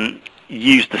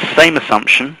used the same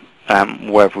assumption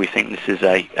wherever we think this is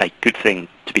a good thing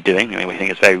to be doing. I mean, we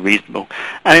think it's very reasonable.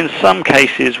 And in some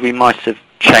cases, we might have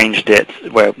changed it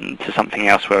to something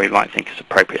else where we might think is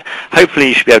appropriate. Hopefully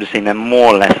you should be able to see them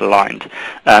more or less aligned.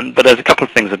 But there's a couple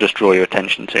of things I'll just draw your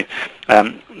attention to.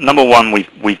 Number one,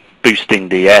 we've boosting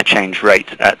the air change rate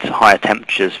at higher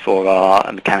temperatures for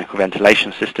our mechanical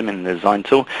ventilation system in the design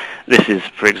tool. This is,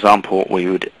 for example, what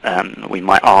we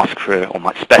might ask for or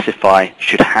might specify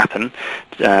should happen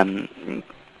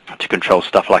to control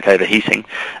stuff like overheating,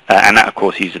 and that of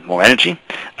course uses more energy,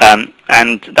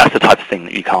 and that's the type of thing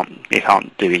that you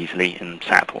can't do easily in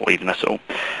SAP or even at all.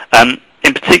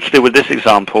 In particular, with this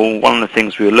example, one of the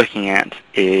things we were looking at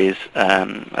is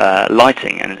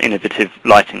lighting and innovative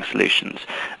lighting solutions.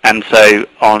 And so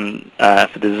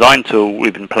for the design tool,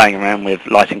 we've been playing around with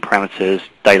lighting parameters,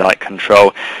 daylight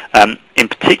control. In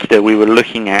particular, we were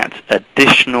looking at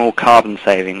additional carbon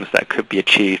savings that could be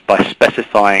achieved by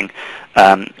specifying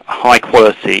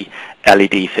high-quality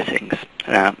LED fittings.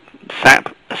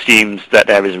 SAP assumes that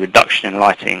there is a reduction in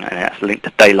lighting, and that's linked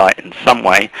to daylight in some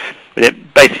way, but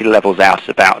it basically levels out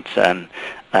about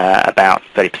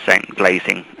 30%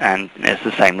 glazing, and it's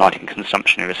the same lighting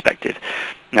consumption irrespective.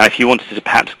 Now, if you wanted to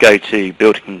perhaps go to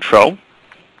building control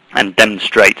and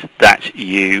demonstrate that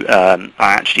you are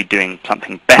actually doing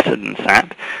something better than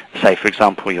SAP, say for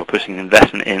example you're putting an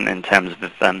investment in terms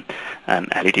of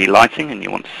LED lighting, and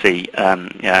you want to see,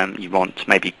 you want to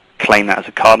maybe claim that as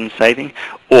a carbon saving,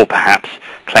 or perhaps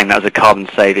claim that as a carbon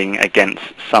saving against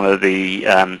some of the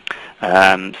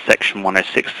Section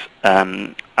 106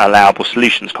 allowable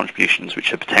solutions contributions,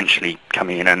 which are potentially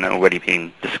coming in and already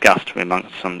being discussed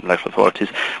amongst some local authorities,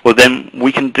 well then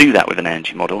we can do that with an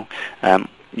energy model.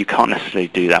 You can't necessarily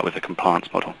do that with a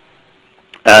compliance model.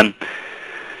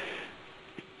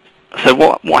 So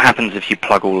what happens if you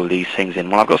plug all of these things in?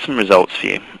 Well, I've got some results for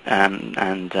you,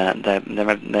 and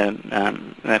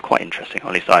they're quite interesting. Or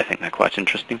at least I think they're quite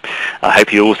interesting. I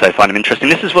hope you also find them interesting.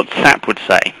 This is what SAP would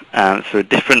say for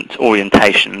different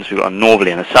orientations. We've got a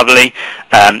northerly and a southerly,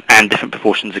 and different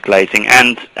proportions of glazing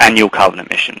and annual carbon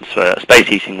emissions for space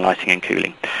heating, lighting, and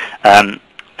cooling.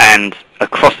 And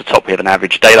across the top, we have an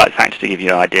average daylight factor to give you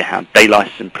an idea how daylight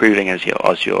is improving as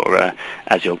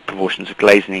your proportions of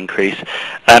glazing increase.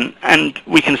 And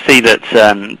we can see that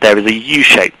there is a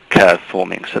U-shaped curve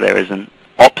forming. So there is an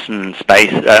optimum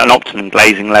space, an optimum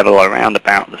glazing level around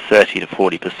about the 30 to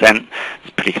 40%.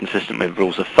 It's pretty consistent with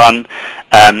rules of thumb.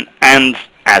 And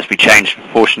as we change the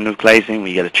proportion of glazing,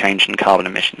 we get a change in carbon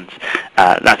emissions.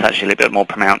 That's actually a little bit more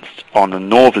pronounced on the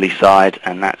northerly side,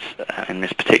 and that's, in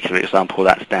this particular example,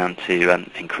 that's down to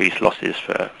increased losses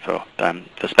for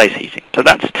space heating. So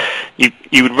that's,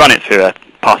 you would run it through a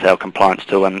Part L compliance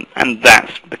tool, and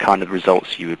that's the kind of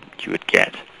results you would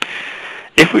get.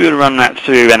 If we were to run that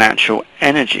through an actual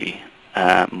energy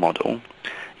model,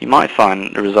 you might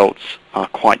find the results are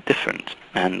quite different.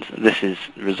 And this is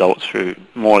results through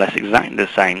more or less exactly the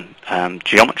same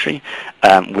geometry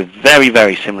with very,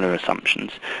 very similar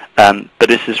assumptions. But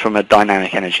this is from a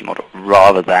dynamic energy model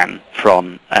rather than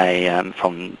from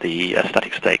the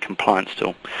static state compliance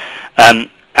tool. And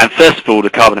first of all, the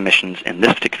carbon emissions in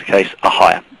this particular case are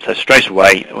higher. So straight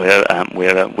away,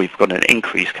 we've got an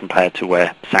increase compared to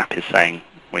where SAP is saying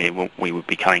we would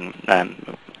be coming.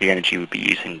 The energy would be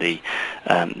using the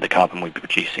carbon we'd be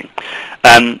producing.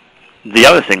 The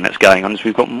other thing that's going on is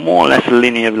we've got more or less a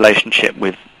linear relationship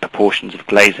with proportions of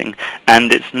glazing,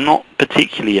 and it's not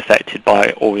particularly affected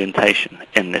by orientation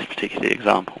in this particular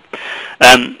example.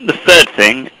 The third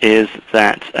thing is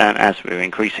that as we're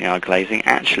increasing our glazing,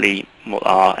 actually what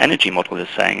our energy model is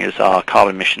saying is our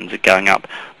carbon emissions are going up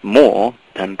more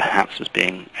than perhaps was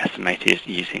being estimated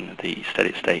using the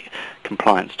steady state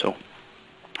compliance tool.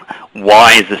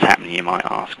 Why is this happening, you might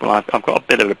ask? Well, I've got a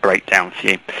bit of a breakdown for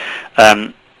you.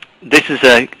 This is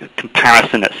a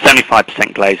comparison at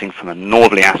 75% glazing from a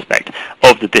northerly aspect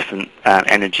of the different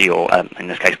energy, or in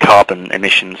this case, carbon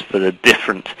emissions for the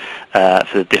different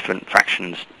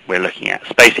fractions we're looking at: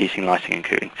 space heating, lighting, and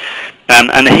cooling.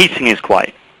 And the heating is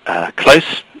quite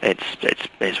close.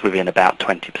 It's within about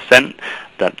 20%.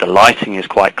 The lighting is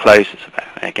quite close. It's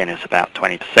about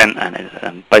 20%,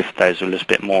 and both of those are a little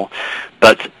bit more.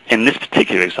 But in this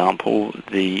particular example,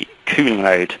 the cooling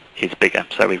load is bigger,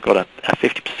 so we've got a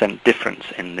 50% difference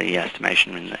in the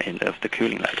estimation of the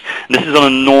cooling load. And this is on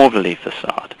a northerly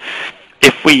facade.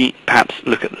 If we perhaps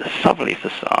look at the southerly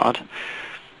facade,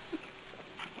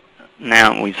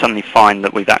 now we suddenly find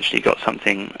that we've actually got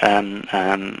something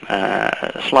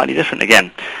slightly different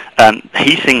again.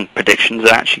 Heating predictions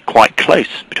are actually quite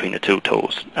close between the two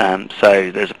tools.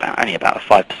 So there's only about a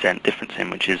 5% difference in,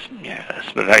 which is a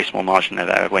very small margin of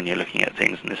error when you're looking at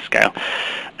things in this scale.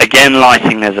 Again,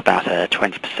 lighting, there's about a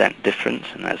 20% difference,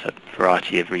 and there's a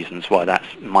variety of reasons why that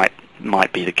might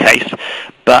be the case.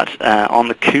 But on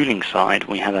the cooling side,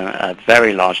 we have a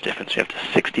very large difference. We have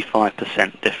a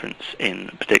 65% difference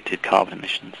in predicted carbon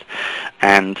emissions.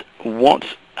 And what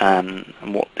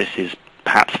this is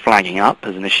perhaps flagging up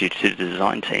as an issue to the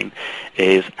design team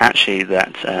is actually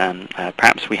that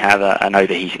perhaps we have an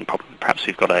overheating problem. Perhaps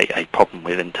we've got a problem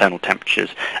with internal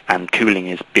temperatures, and cooling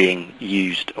is being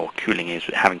used, or cooling is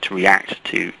having to react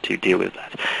to deal with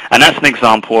that. And that's an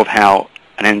example of how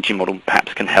an energy model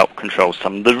perhaps can help control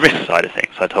some of the risk side of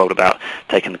things. I told about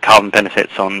taking the carbon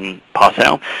benefits on Part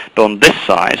L, but on this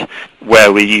side,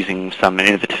 where we're using some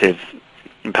innovative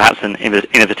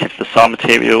facade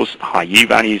materials, high U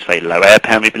values, very low air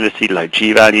permeability, low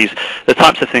G values, the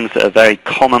types of things that are very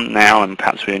common now and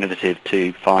perhaps were innovative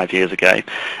 5 years ago.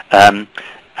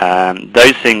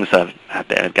 Those things are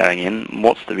going in.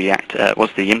 What's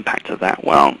the impact of that?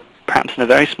 Well, perhaps in a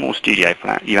very small studio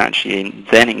flat, you actually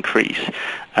then increase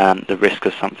the risk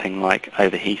of something like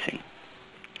overheating.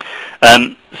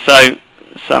 So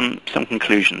some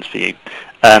conclusions for you.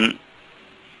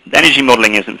 Energy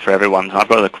modelling isn't for everyone. I've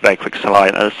got a very quick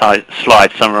slide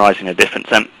summarising the difference.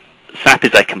 SAP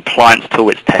is a compliance tool.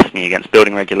 It's testing against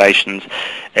building regulations.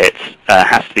 It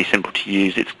has to be simple to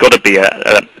use. It's got to be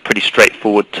a pretty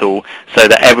straightforward tool so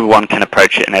that everyone can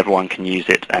approach it and everyone can use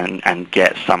it and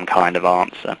get some kind of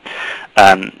answer.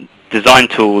 design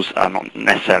tools are not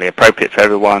necessarily appropriate for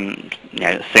everyone.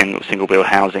 Single build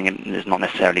housing is not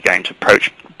necessarily going to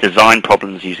approach design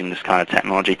problems using this kind of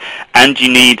technology, and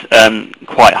you need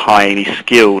quite highly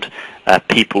skilled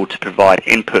people to provide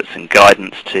inputs and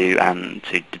guidance to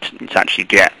actually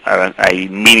get a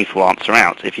meaningful answer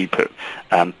out. If you put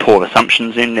poor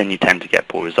assumptions in, then you tend to get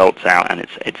poor results out, and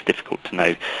it's difficult to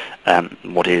know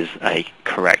what is a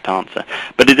correct answer.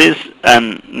 But it is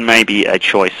maybe a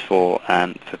choice for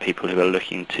people who are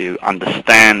looking to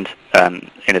understand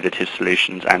innovative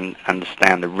solutions and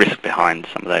understand the risk behind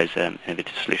some of those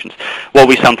innovative solutions. What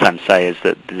we sometimes say is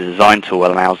that the design tool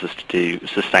allows us to do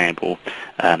sustainable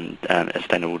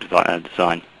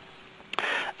design.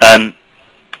 And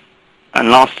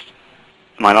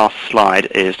my last slide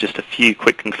is just a few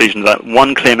quick conclusions.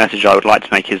 One clear message I would like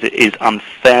to make is it is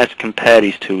unfair to compare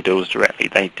these two tools directly.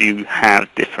 They do have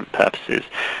different purposes,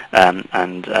 and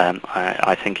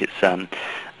I think it's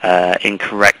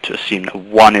incorrect to assume that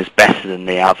one is better than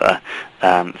the other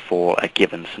for a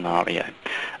given scenario.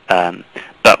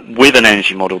 But with an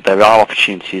energy model, there are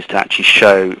opportunities to actually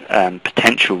show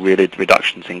potential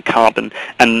reductions in carbon,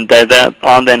 and there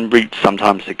are then routes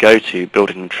sometimes to go to,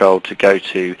 building control, to go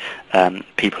to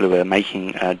people who are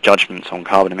making judgments on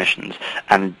carbon emissions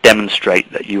and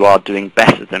demonstrate that you are doing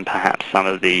better than perhaps some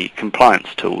of the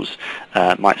compliance tools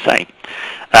might say.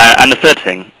 And the third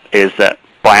thing is that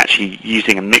by actually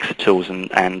using a mix of tools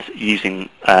and using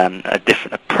a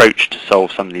different approach to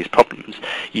solve some of these problems,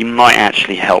 it might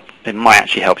actually help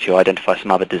you identify some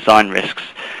other design risks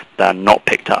that are not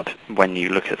picked up when you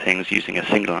look at things using a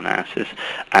single analysis,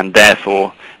 and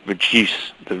therefore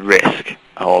reduce the risk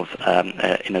of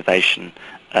innovation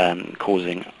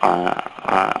causing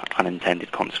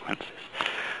unintended consequences.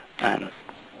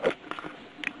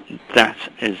 That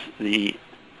is the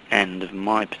end of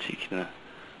my particular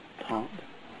part.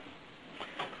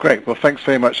 Great. Well, thanks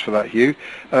very much for that, Hugh.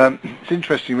 It's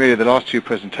interesting, really, the last two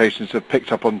presentations have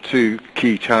picked up on two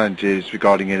key challenges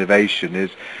regarding innovation. Is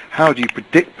how do you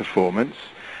predict performance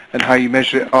and how you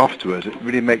measure it afterwards? It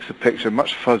really makes the picture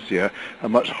much fuzzier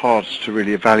and much harder to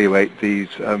really evaluate these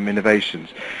innovations.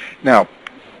 Now,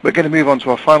 we're going to move on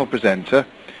to our final presenter,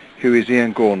 who is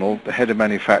Ian Gornall, the Head of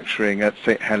Manufacturing at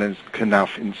St Helens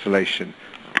Knauf Insulation.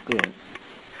 Ian.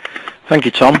 Thank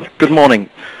you, Tom. Good morning.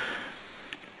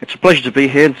 It's a pleasure to be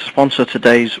here to sponsor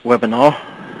today's webinar.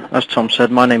 As Tom said,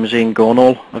 my name is Ian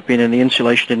Gornall. I've been in the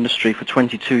insulation industry for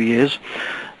 22 years,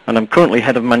 and I'm currently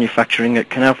Head of Manufacturing at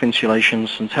Knauf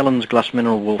Insulation's St Helens Glass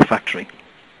Mineral Wool Factory.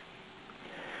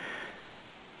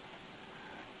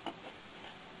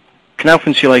 Knauf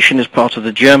Insulation is part of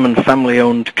the German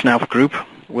family-owned Knauf Group.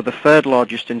 We're the third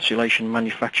largest insulation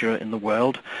manufacturer in the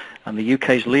world and the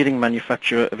UK's leading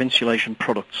manufacturer of insulation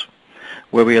products,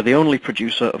 where we are the only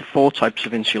producer of 4 types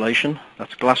of insulation.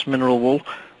 That's glass mineral wool,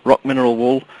 rock mineral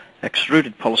wool,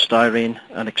 extruded polystyrene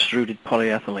and extruded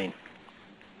polyethylene.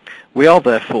 We are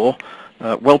therefore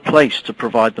well placed to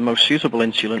provide the most suitable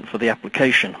insulant for the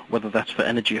application, whether that's for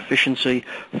energy efficiency,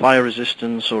 fire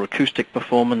resistance or acoustic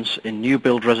performance in new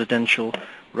build residential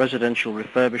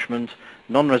refurbishment,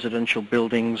 non-residential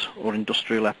buildings or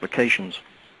industrial applications.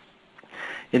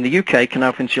 In the UK,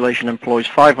 Knauf Insulation employs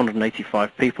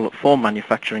 585 people at 4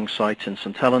 manufacturing sites in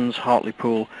St Helens,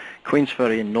 Hartlepool,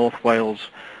 Queensferry in North Wales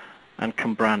and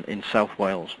Cwmbran in South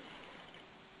Wales.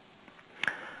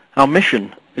 Our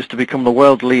mission is to become the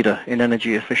world leader in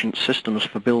energy efficient systems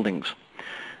for buildings.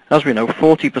 As we know,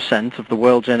 40% of the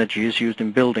world's energy is used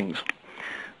in buildings.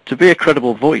 To be a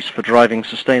credible voice for driving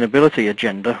sustainability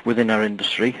agenda within our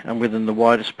industry and within the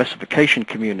wider specification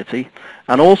community,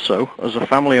 and also as a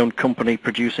family-owned company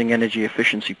producing energy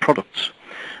efficiency products,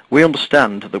 we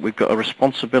understand that we've got a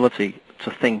responsibility to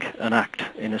think and act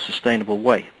in a sustainable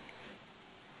way.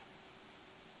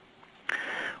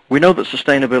 We know that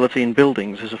sustainability in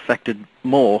buildings is affected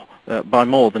by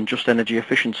more than just energy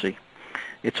efficiency.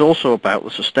 It's also about the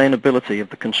sustainability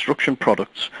of the construction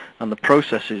products and the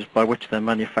processes by which they're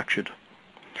manufactured.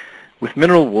 With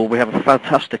mineral wool, we have a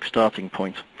fantastic starting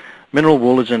point. Mineral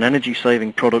wool is an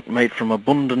energy-saving product made from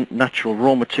abundant natural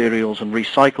raw materials and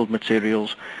recycled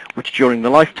materials, which during the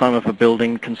lifetime of a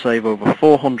building can save over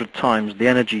 400 times the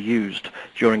energy used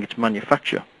during its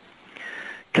manufacture.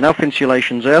 Knauf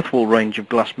Insulation's Earthwool range of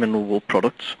glass mineral wool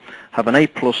products have an A+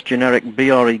 generic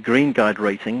BRE Green Guide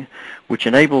rating, which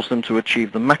enables them to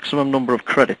achieve the maximum number of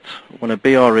credits when a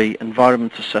BRE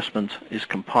environment assessment is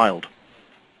compiled.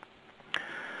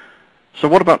 So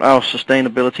what about our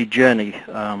sustainability journey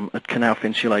at Knauf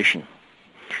Insulation?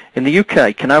 In the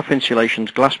UK, Knauf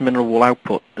Insulation's glass mineral wool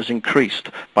output has increased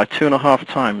by 2.5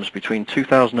 times between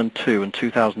 2002 and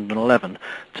 2011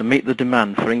 to meet the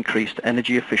demand for increased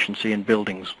energy efficiency in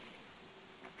buildings.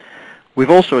 We've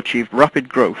also achieved rapid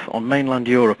growth on mainland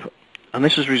Europe, and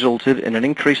this has resulted in an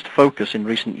increased focus in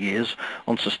recent years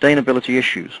on sustainability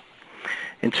issues.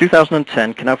 In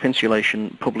 2010, Knauf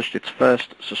Insulation published its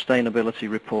first sustainability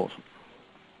report.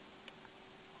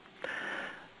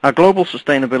 Our global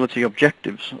sustainability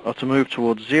objectives are to move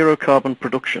towards zero carbon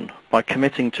production by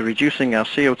committing to reducing our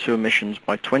CO2 emissions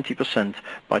by 20%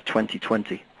 by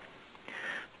 2020.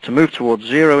 To move towards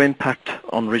zero impact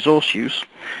on resource use,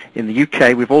 in the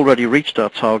UK we've already reached our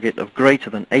target of greater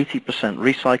than 80%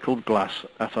 recycled glass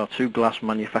at our 2 glass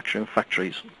manufacturing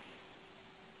factories.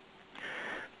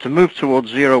 To move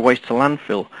towards zero waste to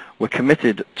landfill, we're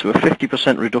committed to a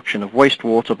 50% reduction of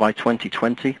wastewater by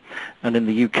 2020, and in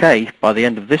the UK, by the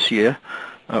end of this year,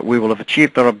 we will have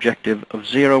achieved our objective of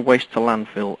zero waste to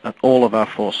landfill at all of our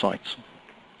 4 sites.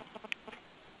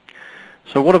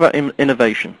 So what about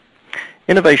innovation?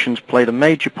 Innovation's played a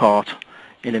major part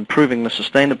in improving the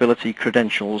sustainability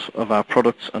credentials of our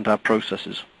products and our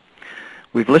processes.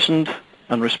 We've listened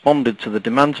and responded to the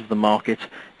demands of the market,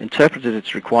 interpreted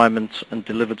its requirements and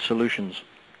delivered solutions.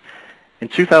 In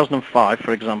 2005,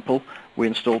 for example, we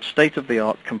installed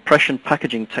state-of-the-art compression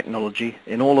packaging technology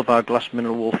in all of our glass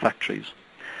mineral wool factories.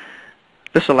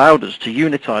 This allowed us to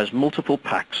unitize multiple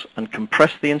packs and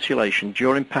compress the insulation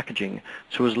during packaging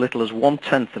to as little as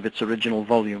 1/10 of its original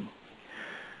volume.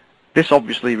 This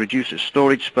obviously reduces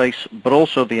storage space, but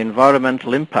also the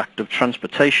environmental impact of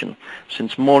transportation,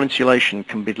 since more insulation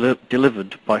can be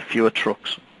delivered by fewer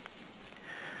trucks.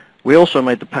 We also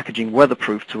made the packaging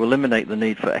weatherproof to eliminate the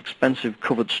need for expensive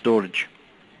covered storage.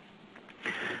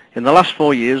 In the last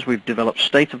 4 years, we've developed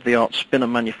state-of-the-art spinner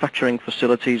manufacturing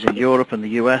facilities in Europe and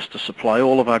the US to supply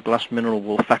all of our glass mineral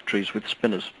wool factories with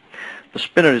spinners. The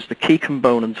spinner is the key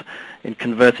component in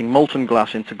converting molten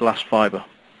glass into glass fiber.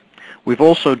 We've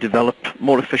also developed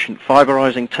more efficient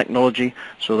fiberizing technology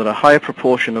so that a higher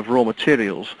proportion of raw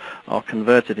materials are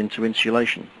converted into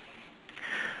insulation.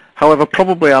 However,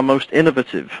 probably our most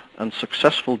innovative and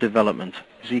successful development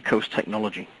is ECOS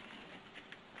technology.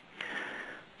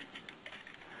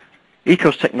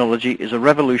 ECOS technology is a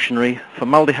revolutionary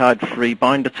formaldehyde-free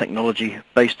binder technology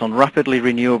based on rapidly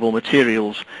renewable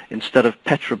materials instead of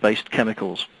petrol-based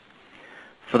chemicals.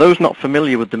 For those not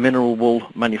familiar with the mineral wool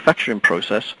manufacturing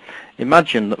process,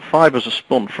 imagine that fibers are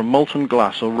spun from molten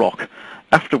glass or rock,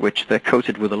 after which they're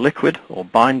coated with a liquid, or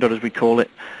binder as we call it,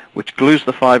 which glues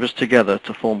the fibers together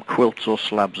to form quilts or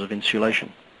slabs of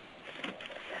insulation.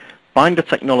 Binder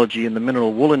technology in the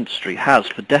mineral wool industry has,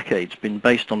 for decades, been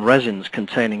based on resins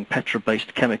containing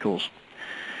petrol-based chemicals.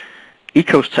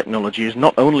 ECOS technology is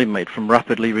not only made from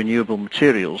rapidly renewable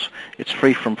materials, it's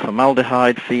free from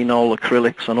formaldehyde, phenol,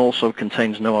 acrylics, and also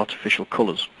contains no artificial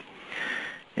colors.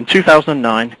 In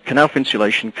 2009, Knauf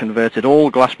Insulation converted all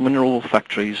glass mineral wool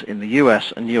factories in the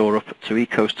US and Europe to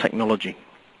ECOS technology.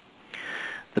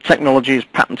 The technology is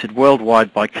patented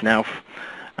worldwide by Knauf,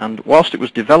 and whilst it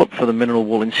was developed for the mineral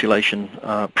wool insulation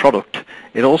product,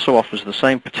 it also offers the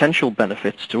same potential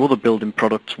benefits to other building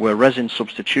products where resin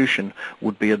substitution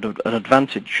would be an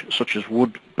advantage, such as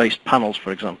wood-based panels,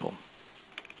 for example.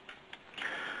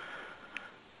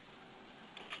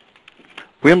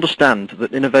 We understand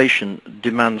that innovation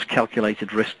demands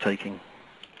calculated risk-taking.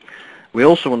 We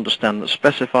also understand that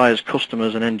specifiers,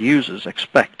 customers and end users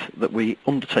expect that we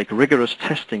undertake rigorous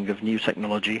testing of new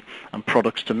technology and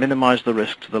products to minimize the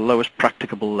risk to the lowest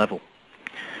practicable level.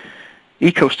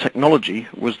 ECOS technology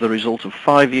was the result of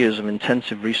 5 years of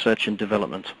intensive research and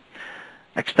development,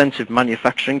 extensive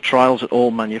manufacturing trials at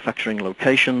all manufacturing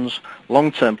locations,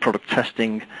 long-term product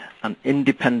testing and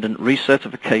independent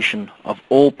recertification of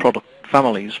all product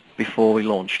families before we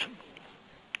launched.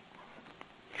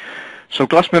 So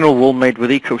glass mineral wool made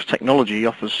with ECOS technology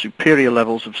offers superior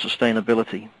levels of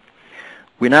sustainability.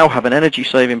 We now have an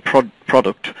energy-saving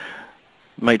product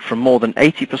made from more than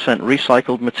 80%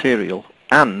 recycled material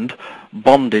and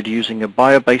bonded using a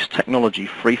bio-based technology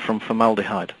free from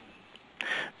formaldehyde.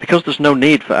 Because there's no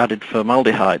need for added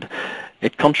formaldehyde,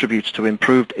 it contributes to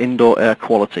improved indoor air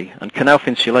quality, and Knauf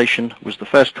Insulation was the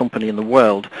first company in the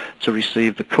world to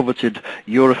receive the coveted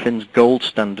Eurofin's gold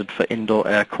standard for indoor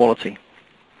air quality.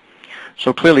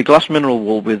 So clearly glass mineral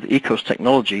wool with ECOS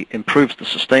technology improves the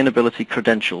sustainability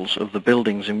credentials of the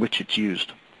buildings in which it's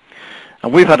used.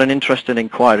 And we've had an interesting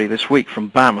inquiry this week from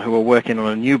BAM, who are working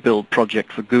on a new build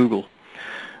project for Google.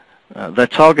 They're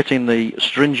targeting the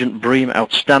stringent BREEAM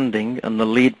Outstanding and the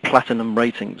LEED Platinum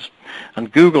ratings.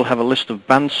 And Google have a list of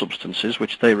banned substances,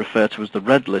 which they refer to as the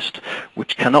red list,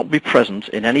 which cannot be present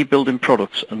in any building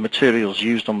products and materials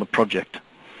used on the project.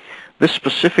 This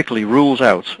specifically rules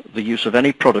out the use of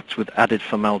any products with added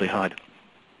formaldehyde.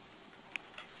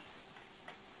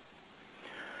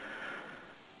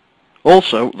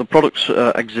 Also, the products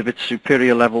exhibit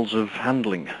superior levels of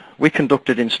handling. We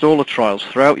conducted installer trials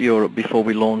throughout Europe before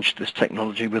we launched this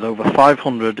technology with over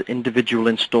 500 individual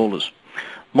installers.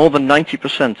 More than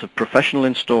 90% of professional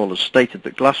installers stated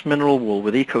that glass mineral wool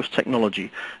with ECOS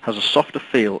technology has a softer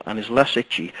feel and is less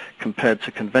itchy compared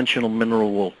to conventional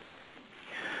mineral wool.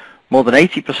 More than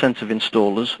 80% of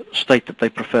installers state that they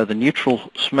prefer the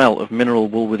neutral smell of mineral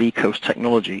wool with ECOS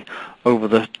technology over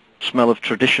the smell of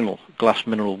traditional glass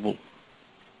mineral wool.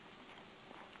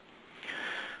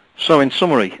 So in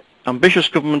summary, ambitious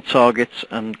government targets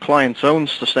and clients' own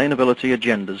sustainability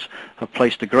agendas have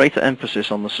placed a greater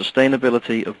emphasis on the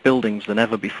sustainability of buildings than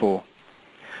ever before.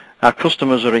 Our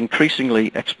customers are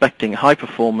increasingly expecting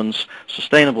high-performance,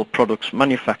 sustainable products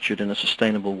manufactured in a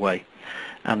sustainable way,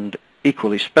 and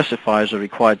equally specifiers are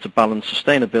required to balance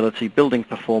sustainability, building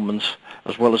performance,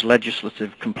 as well as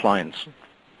legislative compliance.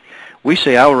 We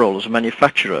see our role as a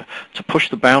manufacturer to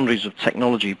push the boundaries of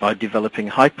technology by developing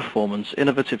high-performance,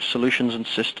 innovative solutions and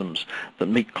systems that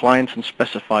meet client and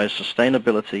specifiers'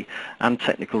 sustainability and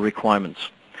technical requirements.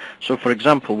 So, for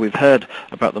example, we've heard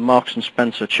about the Marks &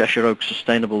 Spencer Cheshire Oak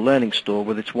Sustainable Learning Store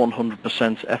with its 100%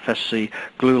 FSC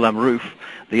glulam roof.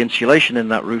 The insulation in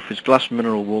that roof is glass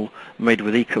mineral wool made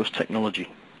with ECOS technology.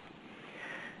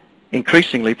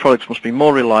 Increasingly, products must be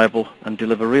more reliable and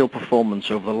deliver real performance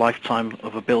over the lifetime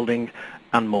of a building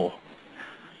and more.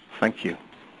 Thank you.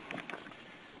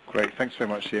 Great, thanks very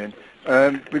much, Ian.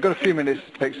 We've got a few minutes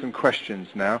to take some questions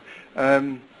now.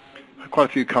 Quite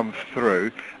a few come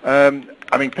through.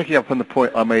 I mean, picking up on the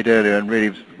point I made earlier, and really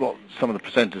what some of the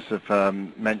presenters have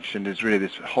mentioned is really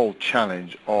this whole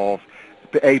challenge of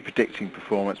A, predicting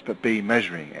performance, but B,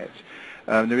 measuring it.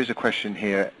 There is a question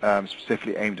here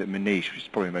specifically aimed at Manish, which is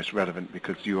probably most relevant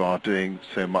because you are doing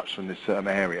so much on this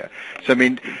area. So, I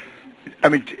mean,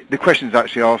 the question is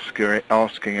actually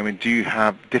asking, I mean, do you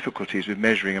have difficulties with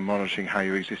measuring and monitoring how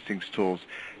your existing stores'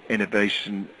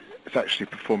 innovation is actually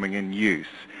performing in use?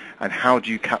 And how do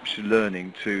you capture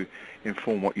learning to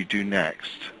inform what you do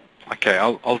next? Okay,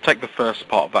 I'll take the first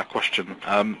part of that question.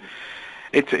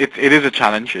 It is a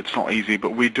challenge. It's not easy,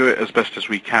 but we do it as best as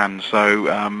we can. So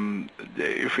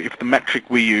if the metric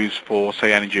we use for,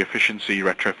 say, energy efficiency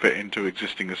retrofit into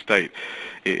existing estate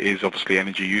is obviously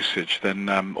energy usage, then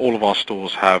all of our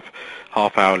stores have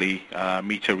half-hourly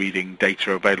meter reading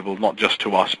data available, not just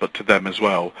to us, but to them as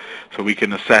well. So we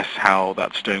can assess how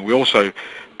that's doing. We also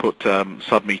put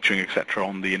sub-metering, etc.,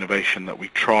 on the innovation that we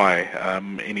try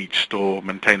in each store,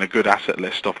 maintain a good asset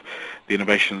list of the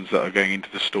innovations that are going into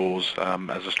the stores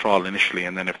as a trial initially,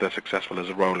 and then if they're successful as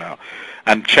a rollout,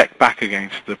 and check back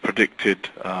against the predicted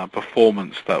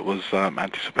performance that was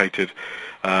anticipated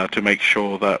to make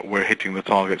sure that we're hitting the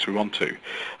targets we want to.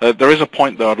 There is a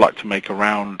point that I'd like to make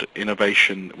around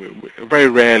innovation. Very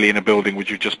rarely in a building would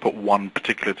you just put one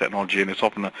particular technology in. It's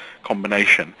often a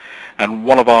combination. And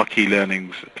one of our key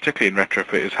learnings, particularly in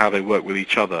retrofit, is how they work with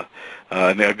each other.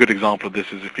 And a good example of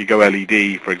this is if you go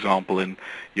LED, for example, in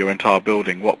your entire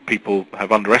building, what people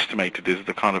have underestimated is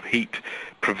the kind of heat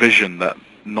provision that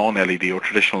non-LED or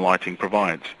traditional lighting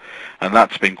provides. And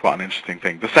that's been quite an interesting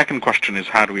thing. The second question is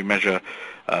how do we measure,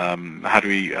 how do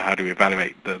we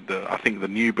evaluate I think the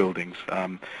new buildings.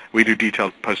 We do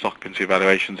detailed post-occupancy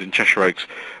evaluations in Cheshire Oaks.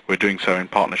 We're doing so in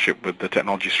partnership with the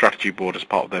Technology Strategy Board as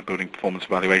part of their Building Performance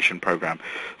Evaluation Program.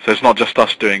 So it's not just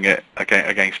us doing it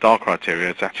against our criteria,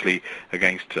 it's actually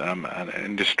against an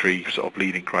industry sort of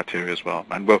leading criteria as well.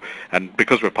 And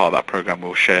because we're part of that program,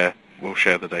 we'll share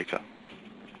the data.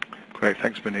 Great,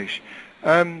 thanks, Manish.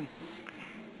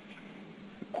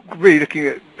 Really looking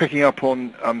at picking up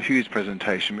on Hugh's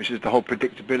presentation, which is the whole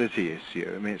predictability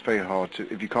issue. I mean, it's very hard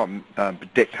to, if you can't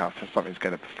predict how something's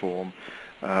going to perform.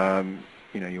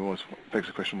 You know, you always begs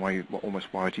the question: why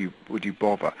would you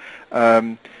bother?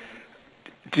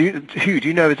 Hugh, do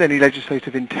you know if there's any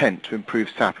legislative intent to improve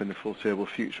SAP in the foreseeable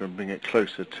future and bring it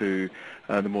closer to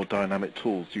the more dynamic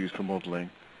tools used for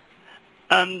modelling?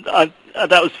 That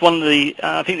was one of the.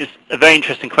 I think it's a very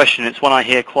interesting question. It's one I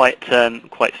hear quite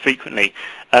frequently.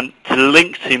 To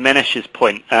link to Manish's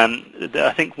point,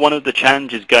 I think one of the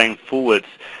challenges going forwards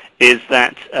is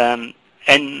that,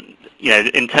 in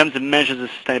terms of measures of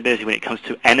sustainability when it comes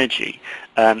to energy,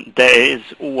 there is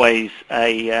always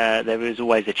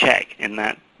a check in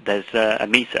that there's a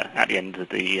meter at the end of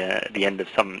the end of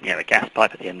some, a gas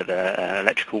pipe at the end of an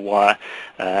electrical wire,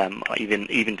 even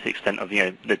to the extent of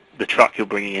the truck you're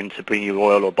bringing in to bring you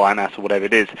oil or biomass or whatever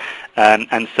it is.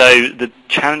 And so the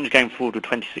challenge going forward with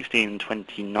 2016 and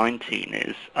 2019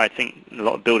 is, I think, a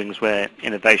lot of buildings where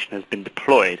innovation has been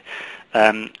deployed,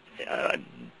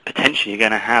 potentially you're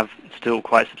going to have still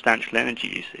quite substantial energy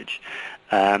usage,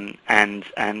 and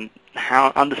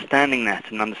how understanding that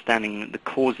and understanding the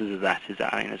causes of that is,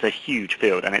 it's a huge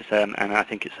field, and and I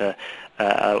think it's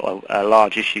a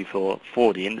large issue for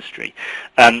the industry.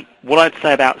 What I'd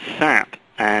say about SAP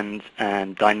and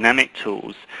dynamic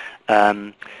tools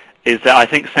is that I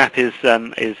think SAP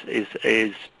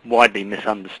is widely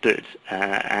misunderstood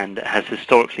and has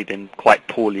historically been quite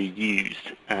poorly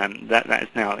used. That is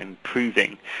now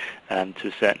improving to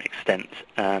a certain extent.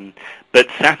 But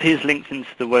SAP is linked into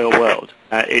the real world.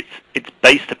 It's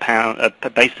based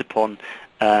upon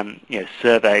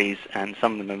surveys, and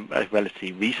some of them are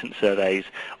relatively recent surveys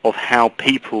of how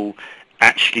people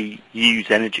actually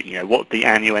use energy, what the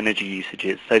annual energy usage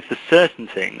is. So for certain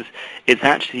things, it's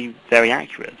actually very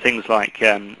accurate. Things like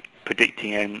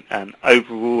predicting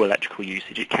overall electrical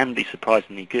usage, it can be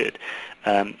surprisingly good.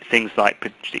 Things like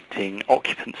predicting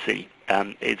occupancy,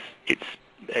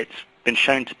 it's been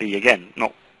shown to be, again,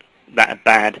 not that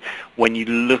bad when you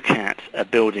look at a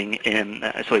building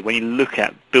when you look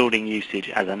at building usage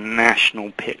as a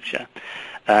national picture.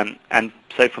 And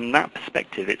so from that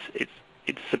perspective, it's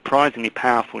surprisingly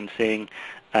powerful in seeing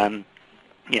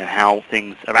how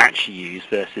things are actually used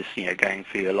versus going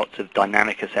through lots of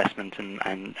dynamic assessment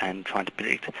and trying to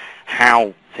predict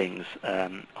how things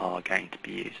are going to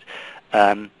be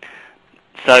used.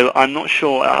 So I'm not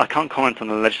sure. I can't comment on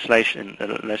the legislation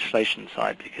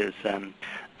side because I'm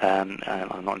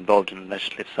not involved in the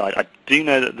legislative side. I do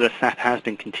know that the SAP has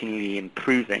been continually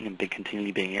improving and been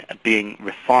continually being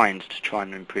refined to try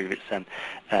and improve its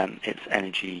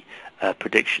energy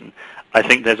prediction. I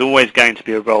think there's always going to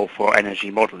be a role for energy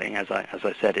modelling. As I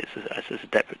said, it's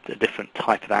a different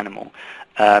type of animal.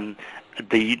 The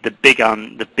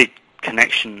big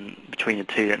connection between the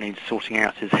two that needs sorting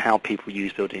out is how people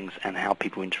use buildings and how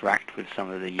people interact with some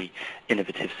of the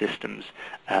innovative systems,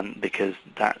 because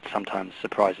that sometimes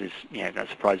surprises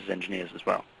engineers as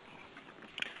well.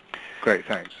 Great,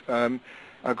 thanks.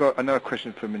 I've got another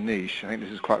question for Manish. I think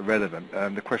this is quite relevant.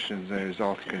 The question is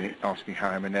asking how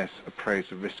M&S appraise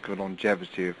the risk of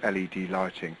longevity of LED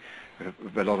lighting.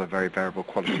 With a lot of very variable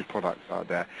quality products out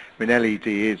there. I mean, LED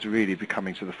is really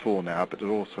becoming to the fore now, but there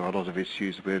are also a lot of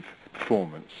issues with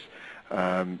performance.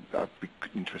 I'd be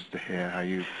interested to hear how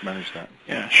you manage that.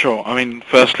 Yeah, sure. I mean,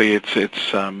 firstly,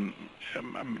 it's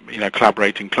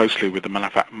collaborating closely with the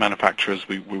manufacturers.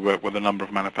 We work with a number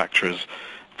of manufacturers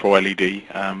for LED,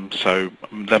 so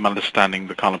them understanding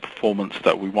the kind of performance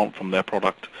that we want from their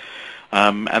product,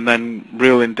 and then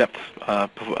real in-depth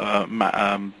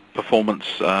performance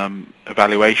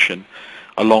evaluation,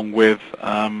 along with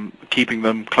keeping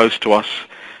them close to us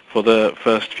for the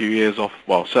first few years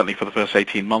certainly for the first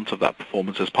 18 months of that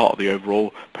performance as part of the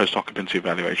overall post-occupancy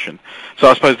evaluation. So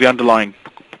I suppose the underlying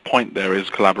point there is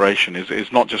collaboration,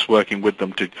 is not just working with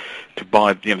them to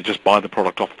buy, just buy the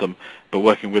product off them, but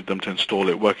working with them to install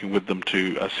it, working with them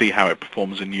to see how it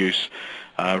performs in use,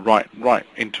 right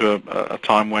into a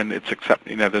time when it's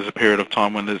there's a period of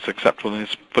time when it's acceptable and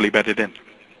it's fully bedded in.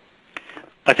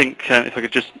 I think if I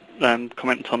could just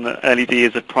comment on that, LED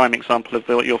is a prime example of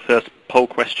your first poll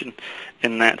question,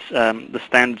 in that the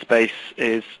standards base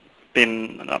is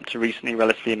been up to recently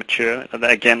relatively immature.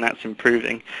 Again, that's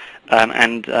improving,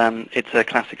 and it's a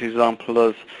classic example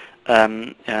of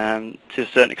to a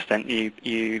certain extent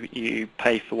you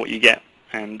pay for what you get.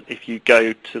 And if you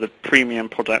go to the premium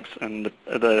products and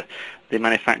the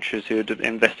manufacturers who are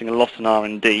investing a lot in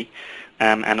R&D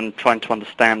and I'm trying to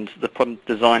understand the product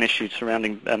design issues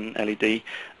surrounding LED,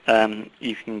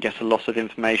 you can get a lot of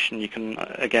information. You can,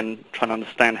 again, try and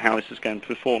understand how this is going to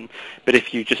perform. But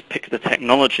if you just pick the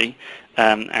technology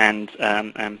and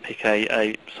pick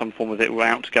some form of it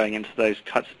without going into those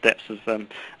types of depths of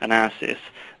analysis,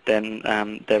 then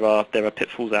there are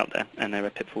pitfalls out there, and there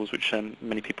are pitfalls which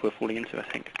many people are falling into, I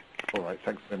think. All right,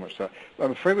 thanks very much, sir.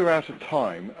 I'm afraid we're out of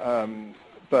time,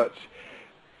 but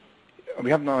we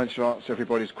haven't managed to answer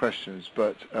everybody's questions,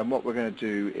 but what we're going to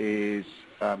do is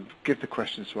give the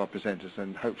questions to our presenters,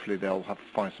 and hopefully they'll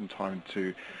find some time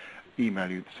to email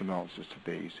you some answers to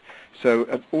these.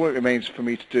 So all it remains for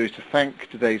me to do is to thank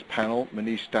today's panel,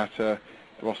 Manish Datta,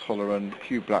 Ross Holleran,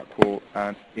 Hugh Blackwell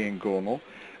and Ian Gornall,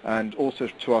 and also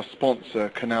to our sponsor,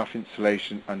 Knauf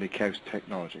Insulation and Knauf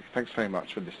Technology. Thanks very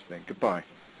much for listening. Goodbye.